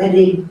mitzvah, a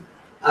wedding,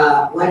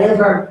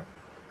 whatever,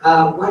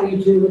 what do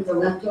you do with the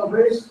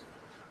leftovers?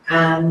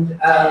 And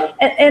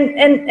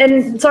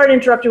sorry to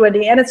interrupt you,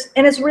 Wendy. And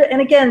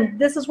again,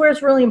 this is where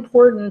it's really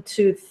important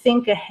to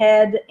think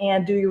ahead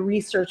and do your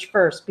research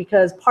first,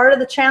 because part of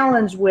the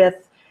challenge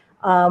with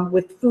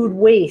food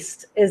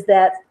waste is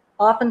that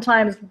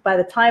oftentimes by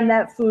the time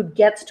that food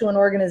gets to an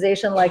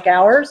organization like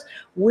ours,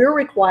 we're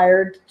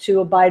required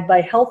to abide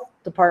by health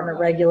department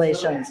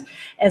regulations.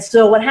 And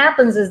so what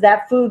happens is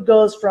that food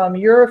goes from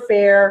your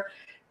affair,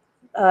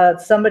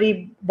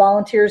 somebody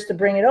volunteers to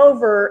bring it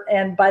over,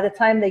 and by the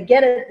time they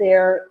get it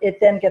there, it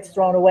then gets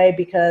thrown away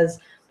because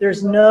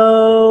there's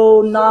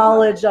no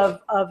knowledge of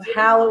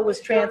how it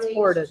was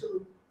transported.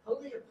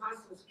 Holy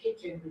Apostles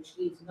Kitchen, which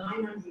feeds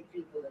 900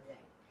 people a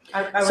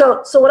day.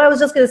 So what I was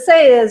just going to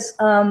say is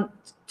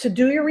to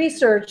do your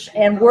research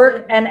and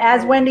work, and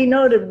as Wendy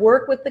noted,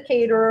 work with the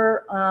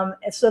caterer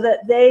so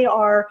that they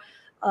are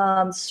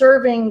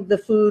serving the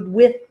food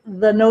with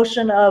the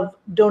notion of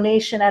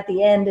donation at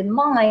the end in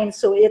mind,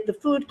 so if the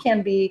food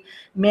can be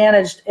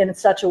managed in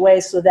such a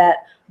way so that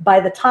by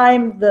the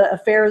time the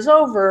affair is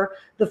over,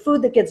 the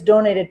food that gets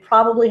donated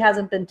probably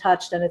hasn't been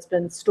touched and it's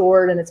been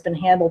stored and it's been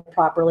handled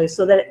properly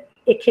so that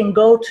it can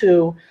go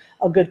to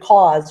a good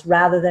cause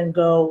rather than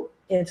go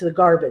into the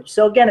garbage.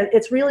 So again,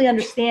 it's really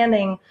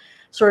understanding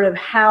sort of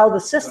how the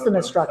system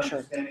is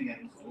structured. Understanding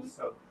and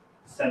also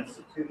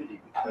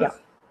sensitivity, because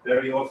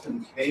very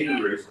often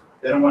caterers,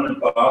 they don't want to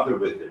bother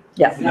with it.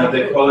 Yes.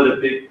 They call it a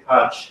big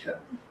pachka,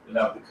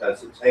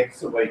 because it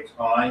takes away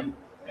time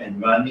and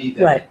money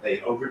that they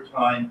pay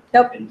overtime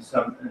in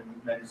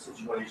many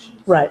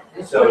situations. Right.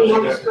 And so you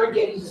have to start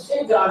getting the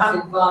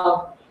synagogues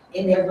involved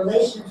in their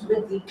relations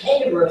with the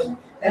caterers,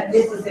 that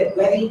this is it,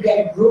 whether you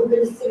get a group in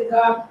the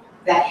synagogue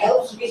that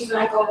helps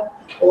recycle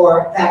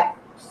or that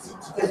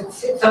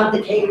sits on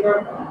the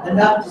caterer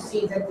enough to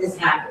see that this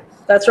happens.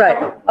 That's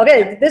right.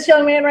 Okay, this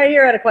young man right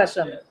here had a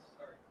question. Yes,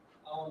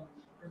 sorry.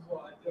 First of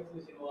all, I've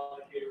definitely seen a lot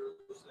of caterers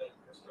that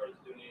have started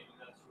to donate,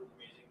 and that's really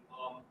amazing.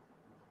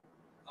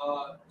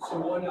 So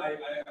one, I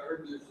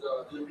heard there's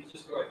a pizza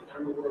store, I can't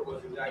remember where it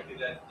was exactly,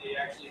 that they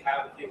actually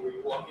have a thing where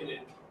you walk in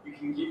and you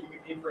can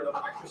pay for an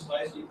extra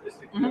slice, you put a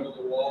stick on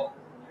the wall,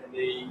 and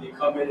they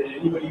come in, and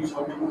anybody who's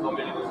hungry can come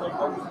in, and there's like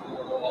hundreds of them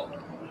on the wall.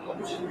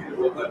 which is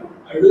beautiful. But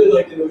I really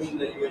like the notion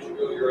that you mentioned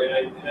earlier, and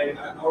I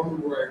don't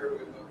remember where I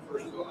heard it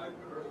first. So I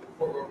heard it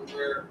before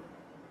where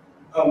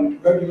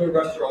regular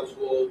restaurants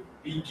will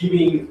be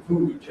giving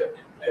food to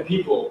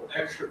people,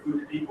 extra food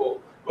to people,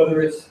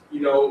 whether it's,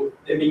 them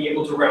being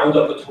able to round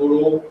up a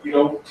total,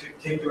 to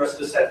take the rest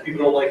of the set.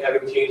 People don't like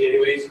having change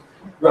anyways.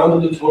 Round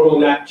up the total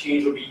and that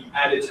change will be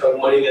added to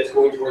money that's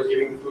going towards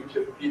giving food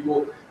to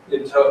people,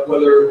 into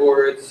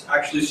or it's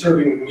actually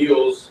serving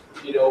meals,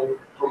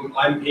 from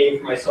I'm paying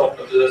for myself,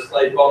 but there's a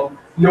slight bump,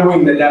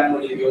 knowing that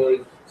money is going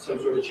to some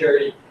sort of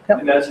charity. Yep.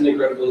 And that's an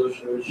incredible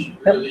solution, which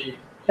really,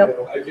 I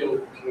feel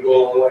can go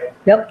a long way.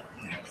 Yep.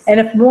 And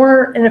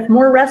if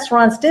more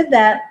restaurants did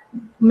that,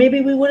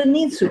 maybe we wouldn't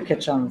need soup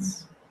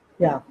kitchens.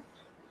 Yeah.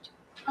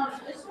 I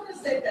just want to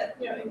say that,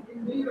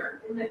 in New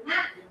York, in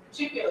Manhattan in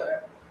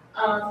particular,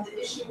 the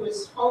issue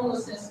was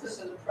homelessness because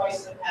of the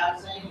price of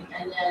housing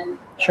and then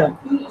Sure.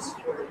 food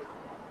insecurity.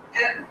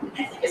 And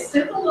I think a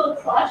simple little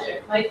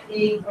project might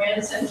be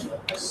Grand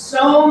Central, because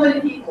so many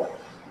people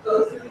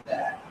go through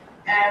that.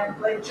 And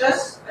I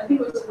think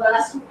it was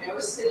last week, I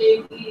was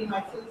sitting eating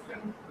my food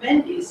from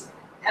Mendy's,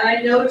 and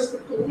I noticed the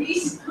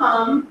police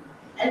come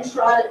and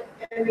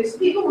and these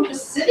people were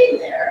just sitting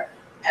there,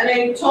 and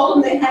I told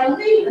them they had to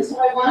leave. And so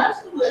I went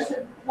up to the list and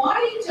said, why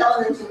are you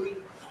telling them to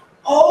leave?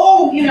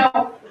 Oh,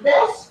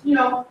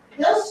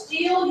 they'll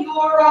steal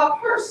your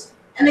purse.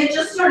 And they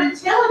just started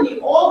telling me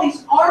all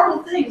these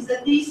horrible things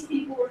that these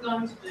people were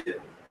going to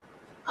do.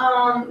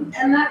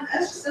 And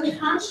that's just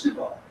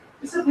unconscionable.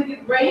 So if we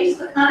could raise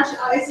the conscience,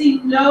 I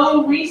see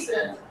no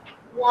reason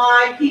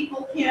why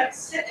people can't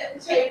sit at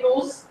the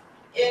tables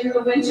in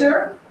the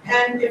winter.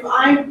 And if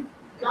I'm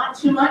not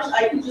too much,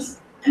 I can just,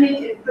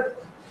 dealing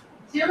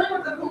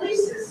with the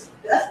police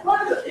that's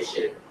part of the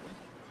issue.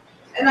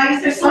 And I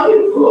guess there's some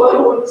people who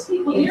don't want those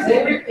people here.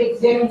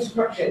 It's their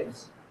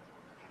instructions.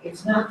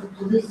 It's not the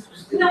police.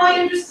 No, I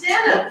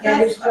understand that.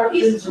 That's a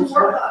piece to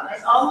work on.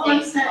 That's all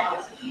I'm saying.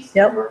 It's a piece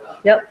to work on.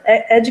 Yep.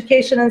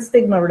 Education and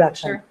stigma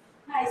reduction. Sure.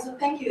 Hi, so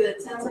thank you.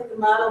 It sounds like the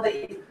model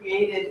that you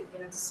created,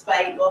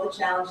 despite all the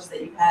challenges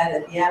that you had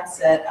at the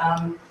outset,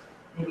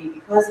 maybe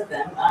because of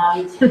them,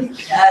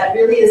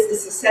 really is a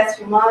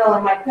successful model.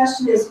 And my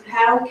question is,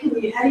 how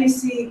do you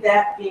see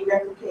that being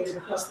replicated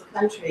across the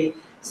country,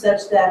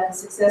 such that the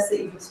success that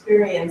you've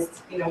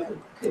experienced,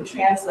 could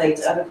translate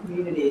to other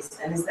communities?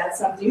 And is that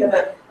something, do you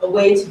have a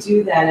way to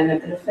do that and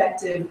an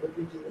effective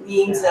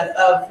means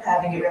of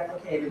having it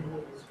replicated?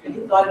 Have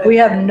you thought of it? We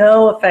have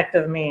no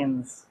effective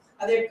means.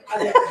 Are there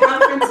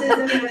conferences?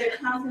 Are there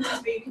conferences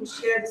where you can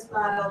share this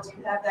model? Do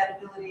you have that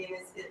ability? And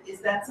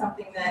is that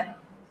something that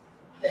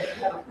you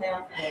have a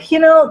plan for?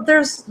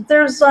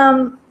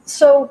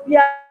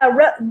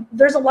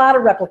 There's a lot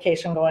of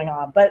replication going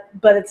on, but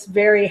it's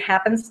very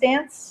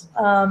happenstance,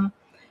 and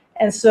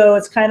so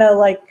it's kind of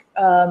like,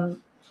 and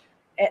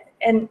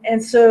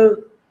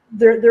so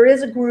there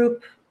is a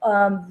group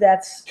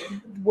that's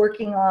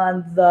working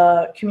on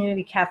the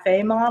community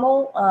cafe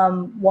model,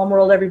 One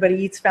World Everybody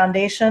Eats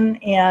Foundation,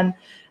 and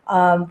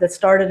that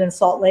started in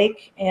Salt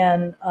Lake,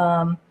 and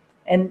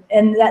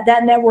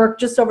that network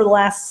just over the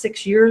last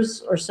 6 years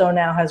or so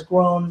now has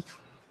grown.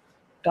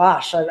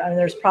 Gosh,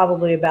 there's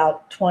probably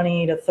about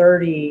 20 to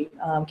 30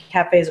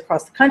 cafes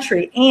across the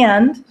country,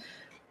 and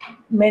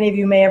many of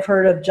you may have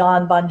heard of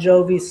John Bon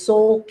Jovi's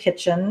Soul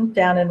Kitchen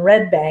down in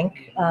Red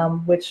Bank,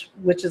 which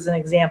is an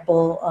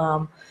example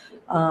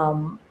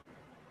of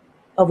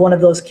one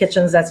of those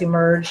kitchens that's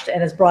emerged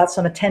and has brought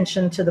some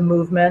attention to the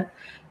movement.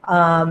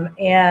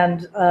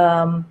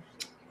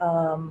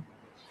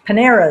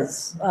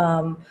 Panera's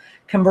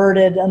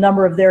converted a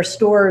number of their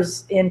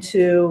stores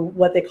into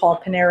what they call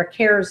Panera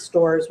Cares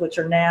stores, which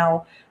are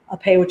now a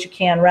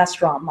pay-what-you-can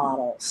restaurant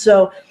model.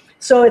 So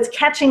it's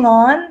catching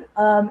on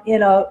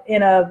in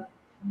a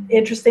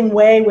interesting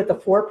way with the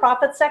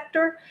for-profit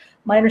sector.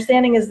 My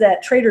understanding is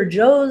that Trader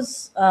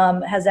Joe's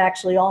has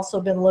actually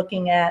also been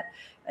looking at,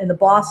 in the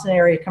Boston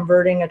area,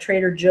 converting a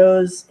Trader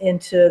Joe's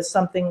into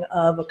something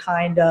of a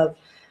kind of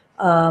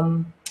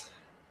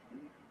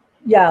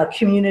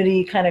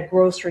community kind of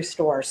grocery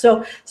store.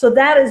 So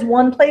that is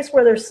one place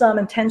where there's some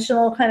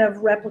intentional kind of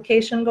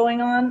replication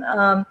going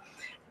on.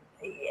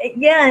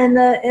 In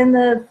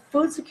the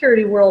food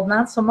security world,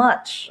 not so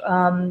much.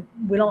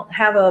 We don't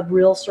have a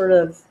real sort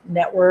of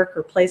network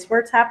or place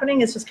where it's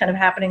happening. It's just kind of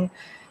happening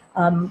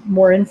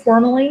more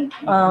informally.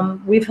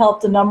 We've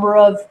helped a number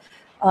of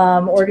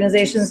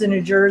organizations in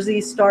New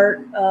Jersey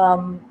start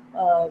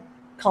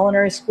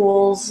culinary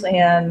schools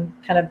and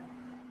kind of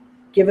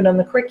given them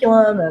the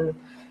curriculum and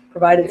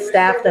provided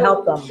staff to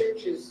help them.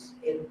 Churches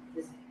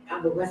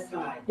on the west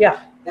side. Yeah.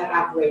 That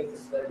operate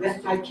this way.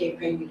 West Side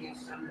Campaign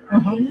Against Hunger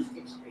on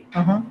 86th Street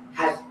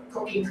has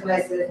cooking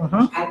classes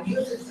and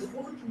uses the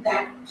food from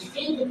that to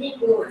feed the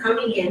people who are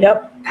coming in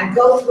and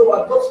go through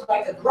what looks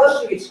like a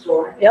grocery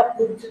store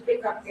to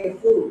pick up their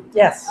food.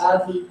 Yes.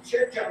 The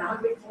church on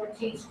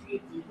 114th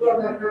Street, the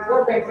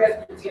Burbank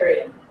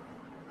Presbyterian,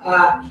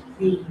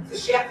 the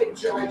chef in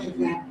charge of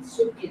that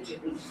soup kitchen,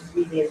 which is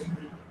 3 days a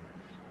week,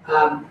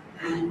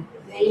 and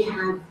they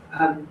have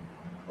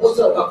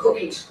also a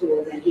cooking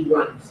school that he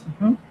runs.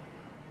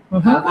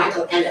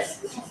 Michael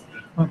Ennis.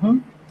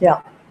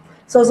 Yeah.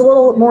 So it's a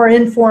little more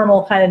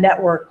informal kind of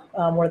network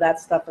where that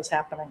stuff is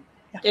happening.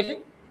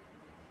 David?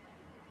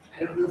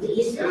 I don't know the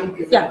East Side.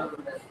 Yeah.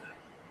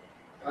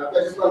 I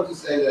just wanted to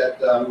say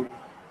that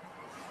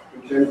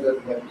in terms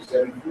of what you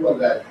said before,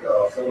 that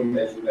someone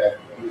mentioned that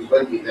he was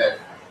lucky that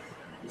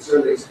to a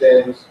certain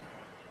extent it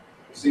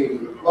seems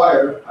to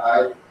require.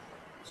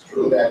 It's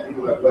true that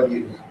people have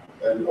buddies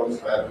and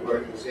enormous amount of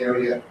work in this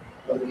area.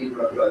 Other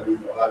people have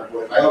done a lot of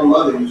work. My own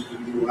mother used to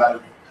do a lot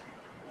of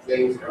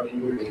things in our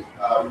community.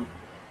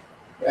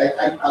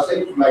 I'll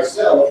say for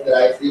myself that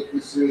I think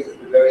this series has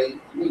been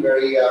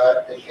very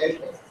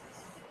educational.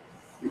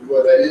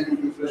 Because I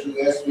didn't,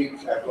 especially last week,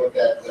 I thought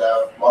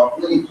that Mark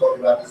Lee talked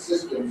about the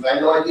systems. I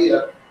had no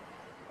idea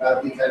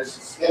about the kind of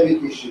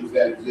systemic issues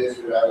that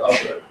exist around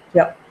hunger.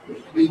 Yep.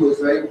 Which to me was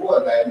very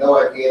important. I had no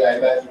idea,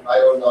 and I imagine if I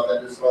don't know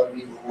that there's some other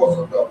people who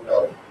also don't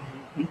know.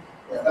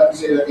 It's not to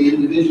say that the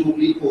individual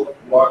people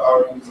who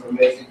are doing some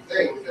amazing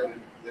things,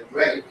 they're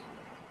great.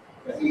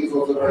 I think it's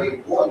also very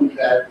important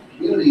that the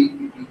community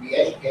be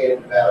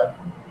educated about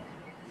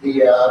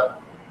the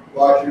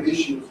larger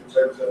issues in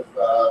terms of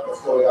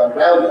what's going on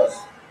around us,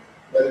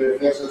 whether it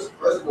affects us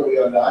personally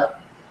or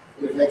not.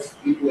 It affects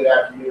people in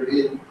our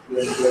community, and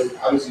we're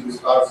obviously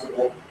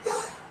responsible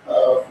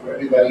for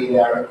everybody in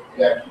our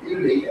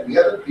community. And the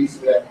other piece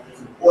of that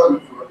that's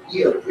important for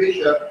here,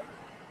 Prisha,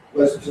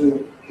 was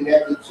to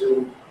connect it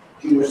to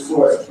Jewish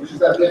sources, which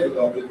is not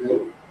difficult to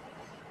do,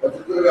 but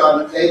to put it on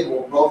the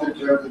table, both in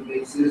terms of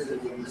being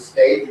citizens of this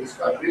state, in this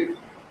country, and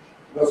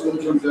also in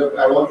terms of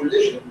our own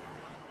tradition,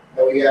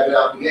 that we have an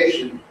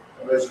obligation,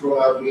 a very strong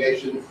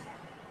obligation,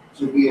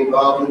 to be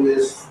involved in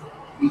this,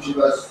 each of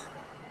us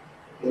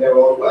in their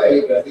own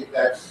way. But I think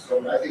I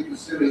think the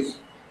series,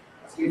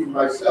 speaking for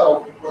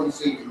myself, it wasn't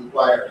singing to the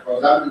choir. As far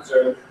as I'm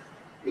concerned,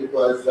 it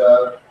was,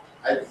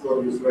 I thought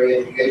it was very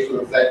educational,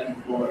 and thank you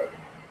for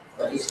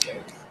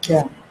participating.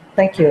 Yeah,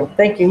 thank you.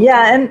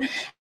 Yeah, and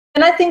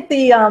I think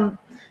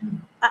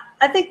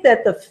I think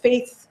that the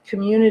faith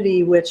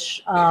community,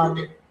 which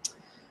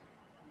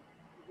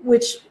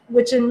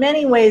in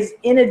many ways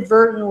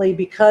inadvertently,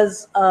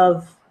 because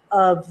of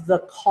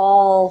the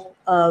call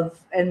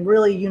and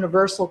really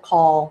universal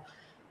call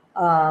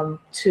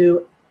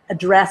to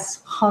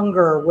address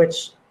hunger,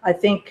 which I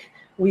think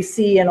we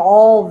see in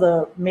all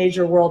the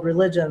major world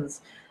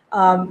religions.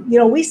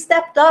 We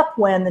stepped up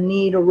when the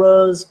need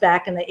arose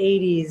back in the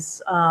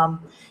 80s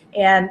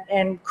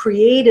and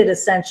created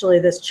essentially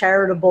this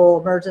charitable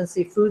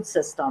emergency food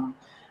system.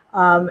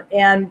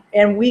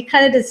 And we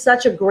kind of did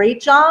such a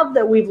great job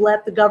that we've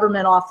let the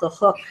government off the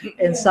hook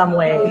in some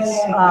ways.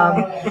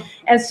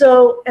 And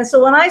so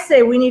when I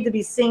say we need to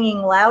be singing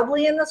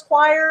loudly in this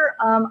choir,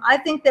 I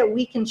think that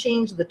we can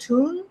change the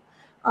tune,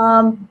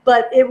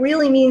 but it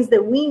really means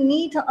that we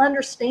need to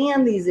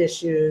understand these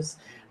issues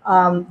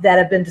that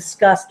have been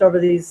discussed over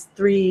these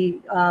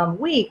 3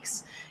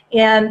 weeks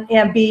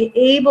and be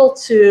able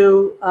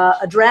to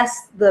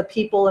address the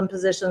people in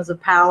positions of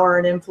power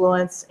and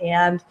influence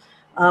and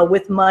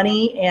with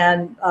money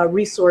and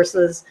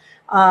resources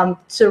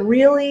to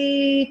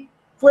really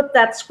flip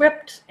that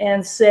script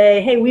and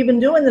say, hey, we've been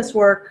doing this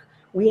work,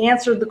 we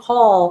answered the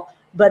call,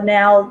 but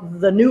now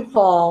the new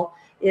call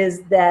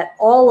is that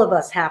all of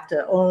us have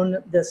to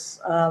own this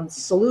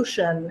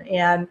solution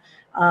and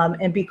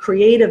be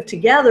creative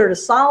together to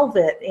solve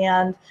it.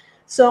 And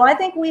so I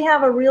think we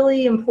have a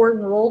really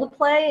important role to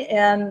play,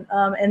 and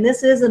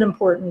this is an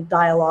important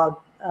dialogue,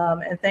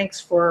 and thanks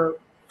for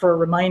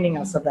reminding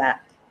us of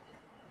that.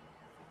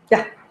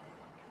 Yeah.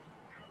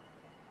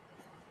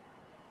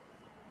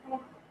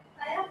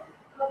 I have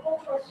a couple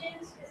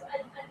questions because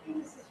I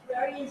think this is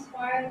very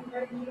inspiring and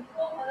very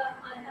beautiful.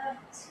 I have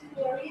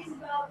 2 worries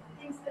about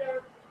things that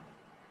are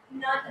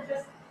not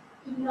addressed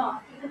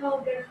enough, even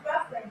though there's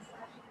reference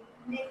actually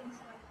making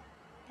some.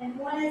 And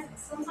one is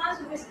sometimes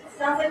it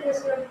sounds like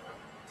there's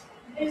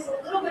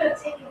a little bit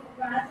of taking for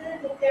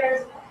granted that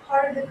there's a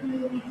part of the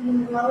community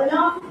doing well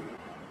enough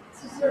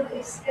to sort of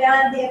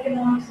expand the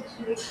economic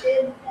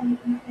situation and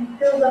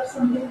build up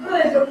something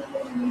good where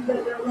people can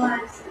rebuild their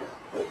lives.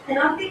 And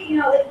I'm thinking,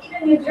 like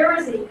even New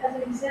Jersey as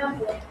an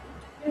example.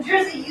 New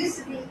Jersey used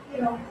to be,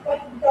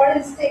 like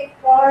garden state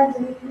farms,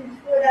 and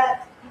before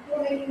that,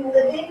 people making a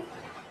living.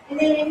 And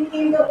then in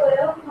came the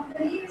oil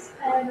companies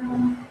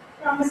and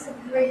promise of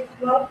great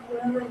wealth,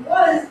 whatever it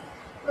was.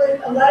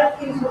 But a lot of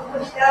things were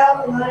pushed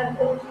out. A lot of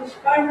old Jewish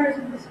farmers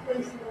in this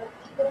place,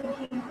 people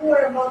became poor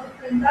of all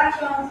different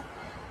backgrounds.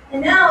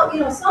 And now,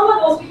 some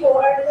of those people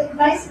are like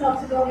nice enough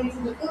to go into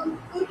the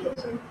food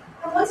kitchen.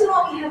 And once in a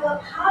while, we have a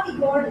hobby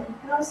garden.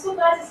 And I'm so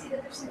glad to see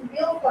that there's some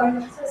real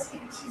farmers,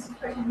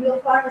 real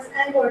farmers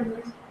and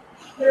gardeners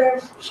that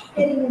are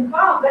getting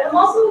involved. But I'm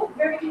also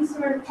very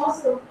concerned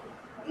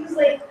things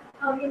like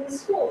in the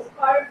schools.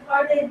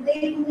 Are they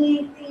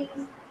labeling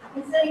things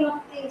and setting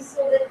up things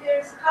so that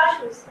there's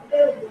kashrus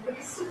available?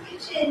 Because soup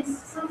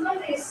kitchens,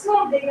 sometimes they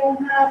assume they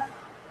don't have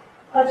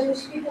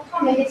Jewish people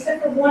coming,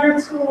 except for one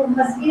or two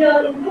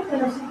Masbia in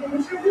Brooklyn or something,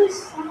 which are really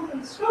strong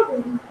and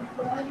struggling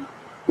with.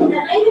 And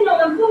I even know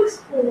in public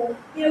school,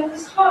 it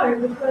was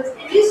hard because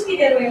it used to be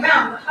the other way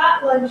around, the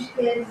hot lunch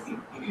kids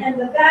and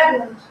the bag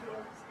lunch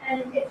kids.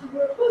 And if you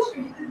were a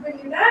kosher, you could bring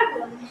your bag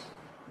lunch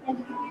and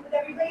you could be with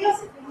everybody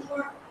else if you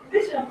weren't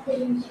original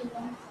cooking to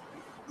them.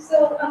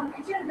 So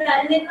I did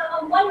that, and then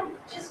one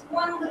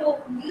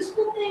little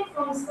useful thing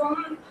from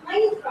some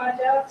tiny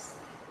projects,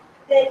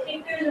 that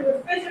if there's a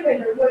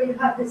refrigerator where you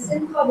have this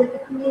info that the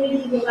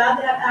community is allowed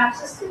to have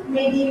access to,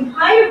 maybe even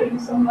hiring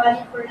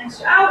somebody for an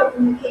extra hour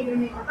from the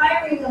catering, or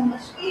hiring a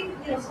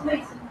mosquito,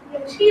 somebody to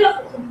mosquito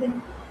or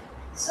something,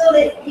 so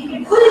that you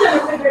can put it in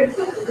the refrigerator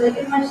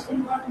quickly, like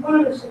in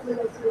one of the shows that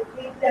goes through,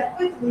 make that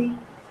quickly,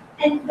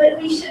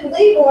 but we should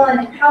label on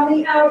it how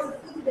many hours the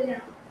food's been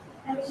out,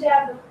 and we should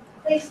have the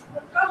place to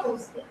put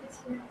compost if it's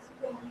been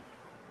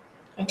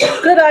out.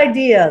 Good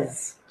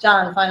ideas.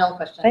 John, final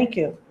question. Thank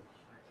you.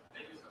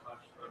 Thank you so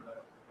much for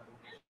the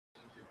presentation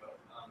too, but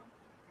I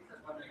was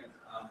wondering is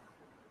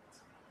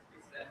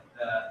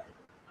that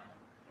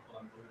people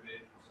are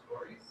motivated for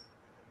stories.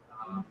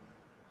 You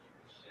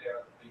could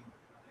share, I think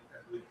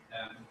that we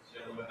can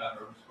share a little bit about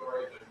our own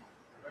story, but if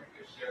you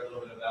could share a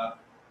little bit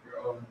about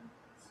your own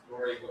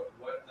story,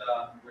 where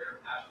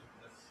your passion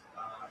for this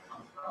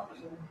comes from,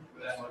 and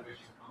where that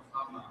motivation comes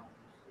from.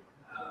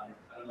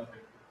 I don't know if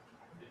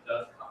it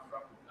does come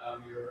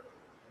from your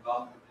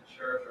involvement with the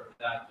church, or if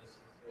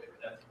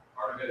that's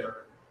part of it, or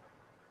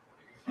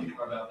if you can speak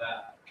more about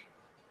that.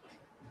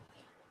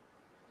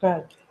 Go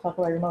ahead, talk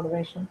about your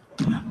motivation.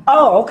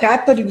 Oh, okay. I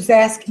thought he was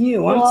asking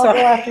you. I'm Well, I'll sorry.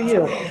 go after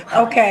you.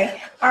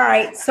 Okay. All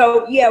right.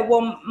 So yeah,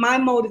 well, my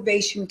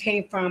motivation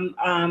came from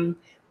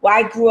well,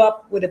 I grew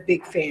up with a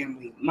big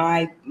family.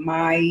 My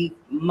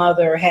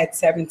mother had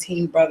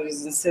 17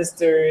 brothers and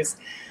sisters.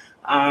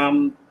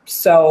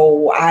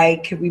 So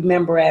I can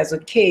remember as a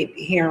kid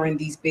hearing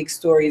these big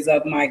stories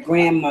of my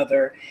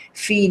grandmother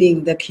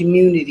feeding the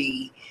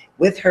community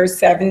with her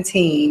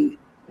 17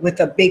 with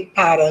a big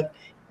pot of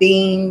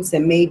beans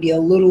and maybe a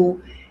little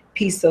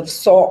piece of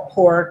salt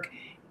pork,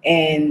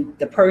 and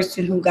the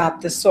person who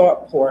got the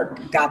salt pork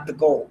got the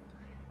gold,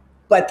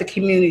 but the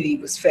community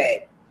was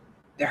fed.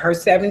 Her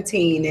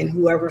 17 and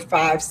whoever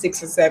 5,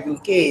 6, or 7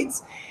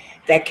 kids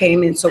that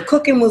came in. So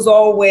cooking was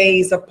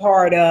always a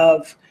part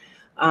of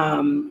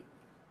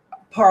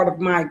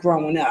my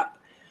growing up.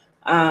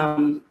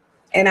 And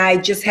I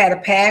just had a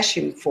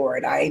passion for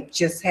it. I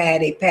just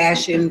had a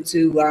passion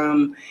to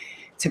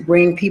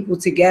bring people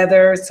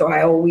together. So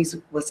I always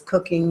was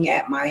cooking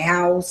at my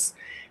house,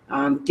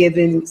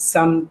 giving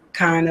some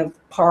kind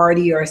of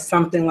party or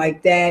something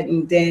like that.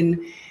 And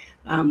then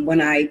when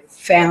I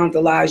found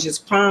Elijah's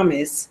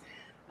Promise,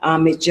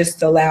 it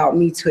just allowed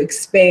me to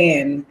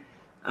expand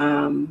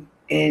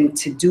and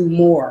to do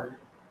more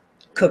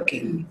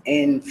cooking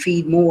and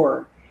feed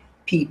more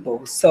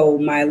people. So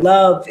my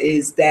love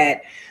is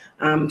that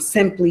I'm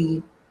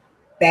simply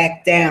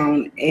back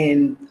down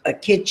in a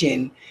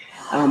kitchen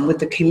with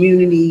the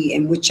community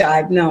in which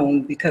I've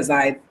known, because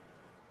I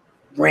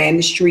ran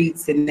the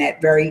streets in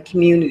that very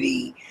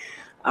community,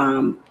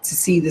 to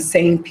see the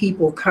same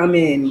people come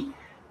in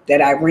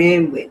that I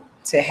ran with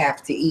to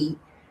have to eat,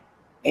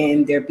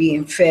 and they're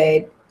being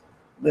fed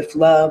with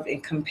love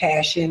and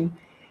compassion,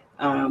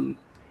 and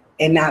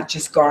not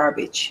just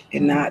garbage,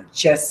 and not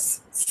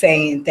just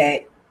saying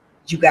that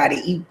you got to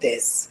eat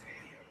this.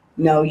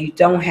 No, you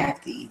don't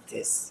have to eat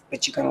this,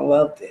 but you're gonna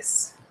love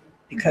this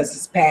because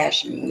it's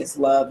passion and it's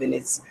love and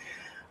it's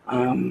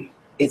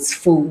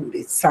food.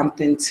 It's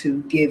something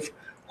to give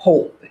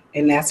hope,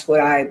 and that's what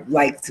I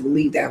like to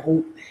believe, that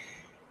hope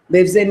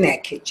lives in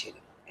that kitchen.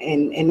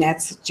 And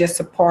that's just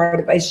a part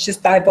of it. It's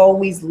just, I've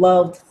always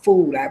loved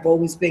food. I've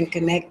always been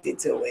connected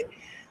to it.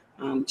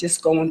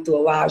 Just going through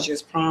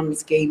Elijah's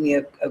Promise gave me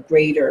a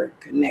greater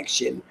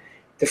connection,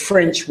 the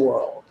French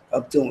world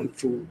of doing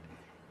food.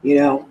 You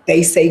know,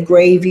 they say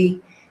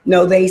gravy.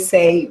 No, they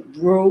say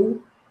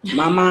roux.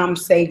 My mom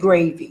say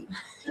gravy.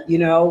 You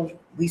know,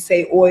 we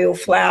say oil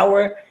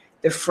flour.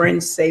 The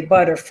French say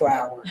butter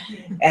flour.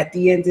 At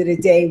the end of the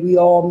day, we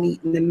all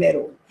meet in the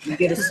middle. You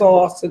get a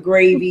sauce, a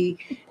gravy,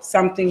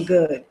 something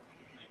good.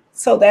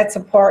 So that's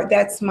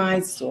my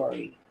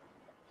story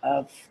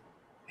of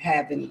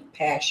having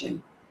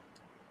passion.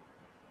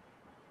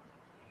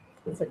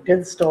 It's a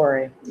good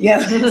story.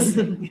 Yes.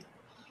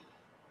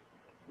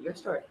 Your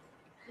story.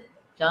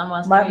 John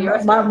wants to hear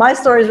your story. My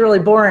story is really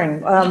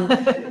boring. Well,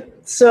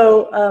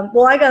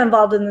 I got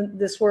involved in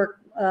this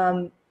work.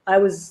 I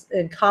was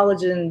in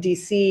college in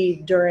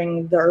DC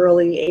during the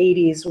early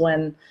 80s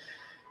when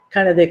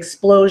kind of the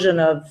explosion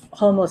of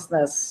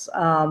homelessness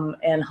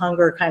and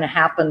hunger kind of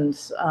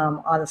happened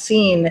on the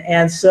scene.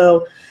 And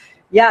so,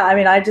 yeah, I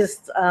mean, I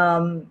just,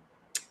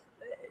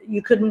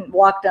 you couldn't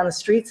walk down the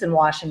streets in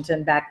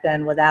Washington back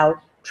then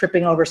without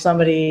tripping over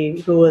somebody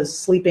who was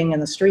sleeping in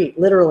the street,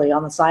 literally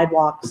on the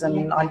sidewalks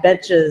and on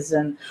benches.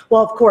 And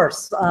well, of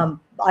course,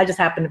 I just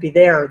happened to be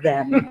there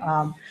then.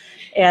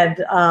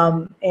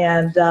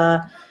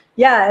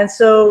 Yeah, and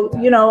so,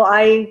 you know,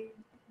 I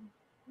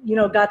you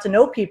know, got to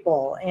know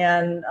people,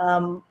 and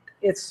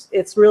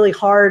it's really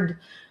hard,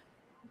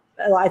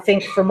 I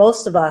think, for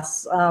most of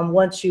us,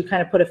 once you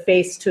kind of put a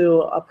face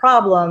to a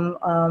problem,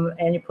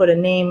 and you put a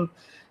name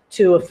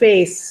to a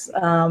face,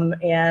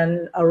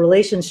 and a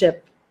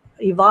relationship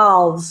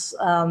evolves,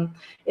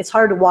 it's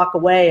hard to walk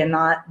away and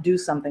not do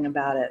something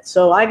about it.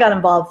 So I got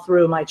involved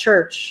through my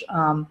church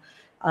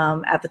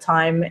at the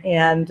time,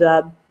 and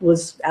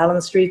was out on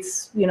the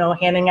streets, you know,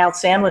 handing out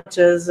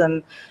sandwiches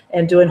and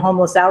doing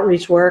homeless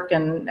outreach work,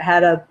 and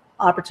had an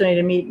opportunity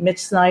to meet Mitch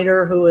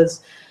Snyder, who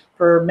was,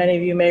 for many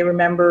of you may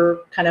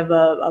remember, kind of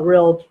a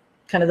real,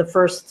 kind of the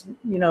first,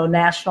 you know,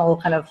 national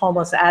kind of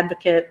homeless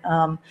advocate.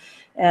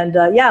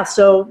 Yeah,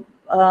 so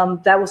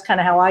that was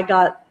kind of how I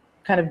got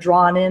kind of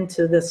drawn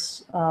into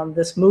this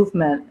this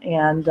movement,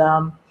 and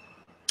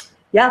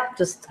yeah,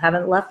 just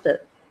haven't left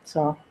it.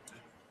 So,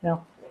 yeah.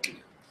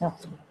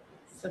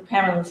 So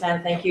Pamela and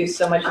Lisanne, thank you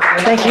so much. For being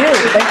Thank here. you.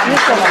 Thank you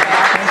so much.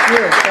 Thank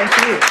you. Thank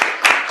you.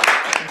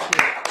 Thank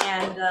you.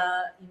 And,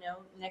 you know,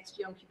 next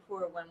Yom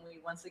Kippur, when we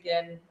once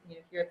again, you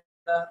know, hear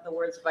the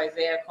words of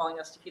Isaiah calling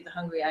us to feed the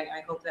hungry,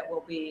 I hope that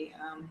we'll be,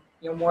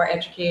 you know, more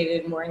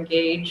educated, more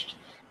engaged,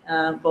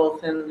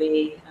 both in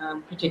the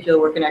particular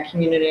work in our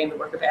community and the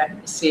work of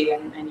advocacy,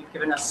 and you've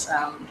given us,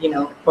 you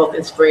know, both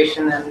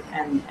inspiration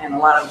and a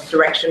lot of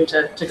direction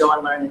to go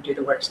and learn and do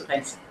the work. So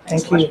thanks so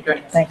much for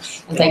joining us.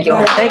 Thanks. And thank you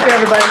all. Thank you,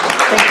 everybody.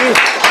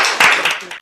 Thank you.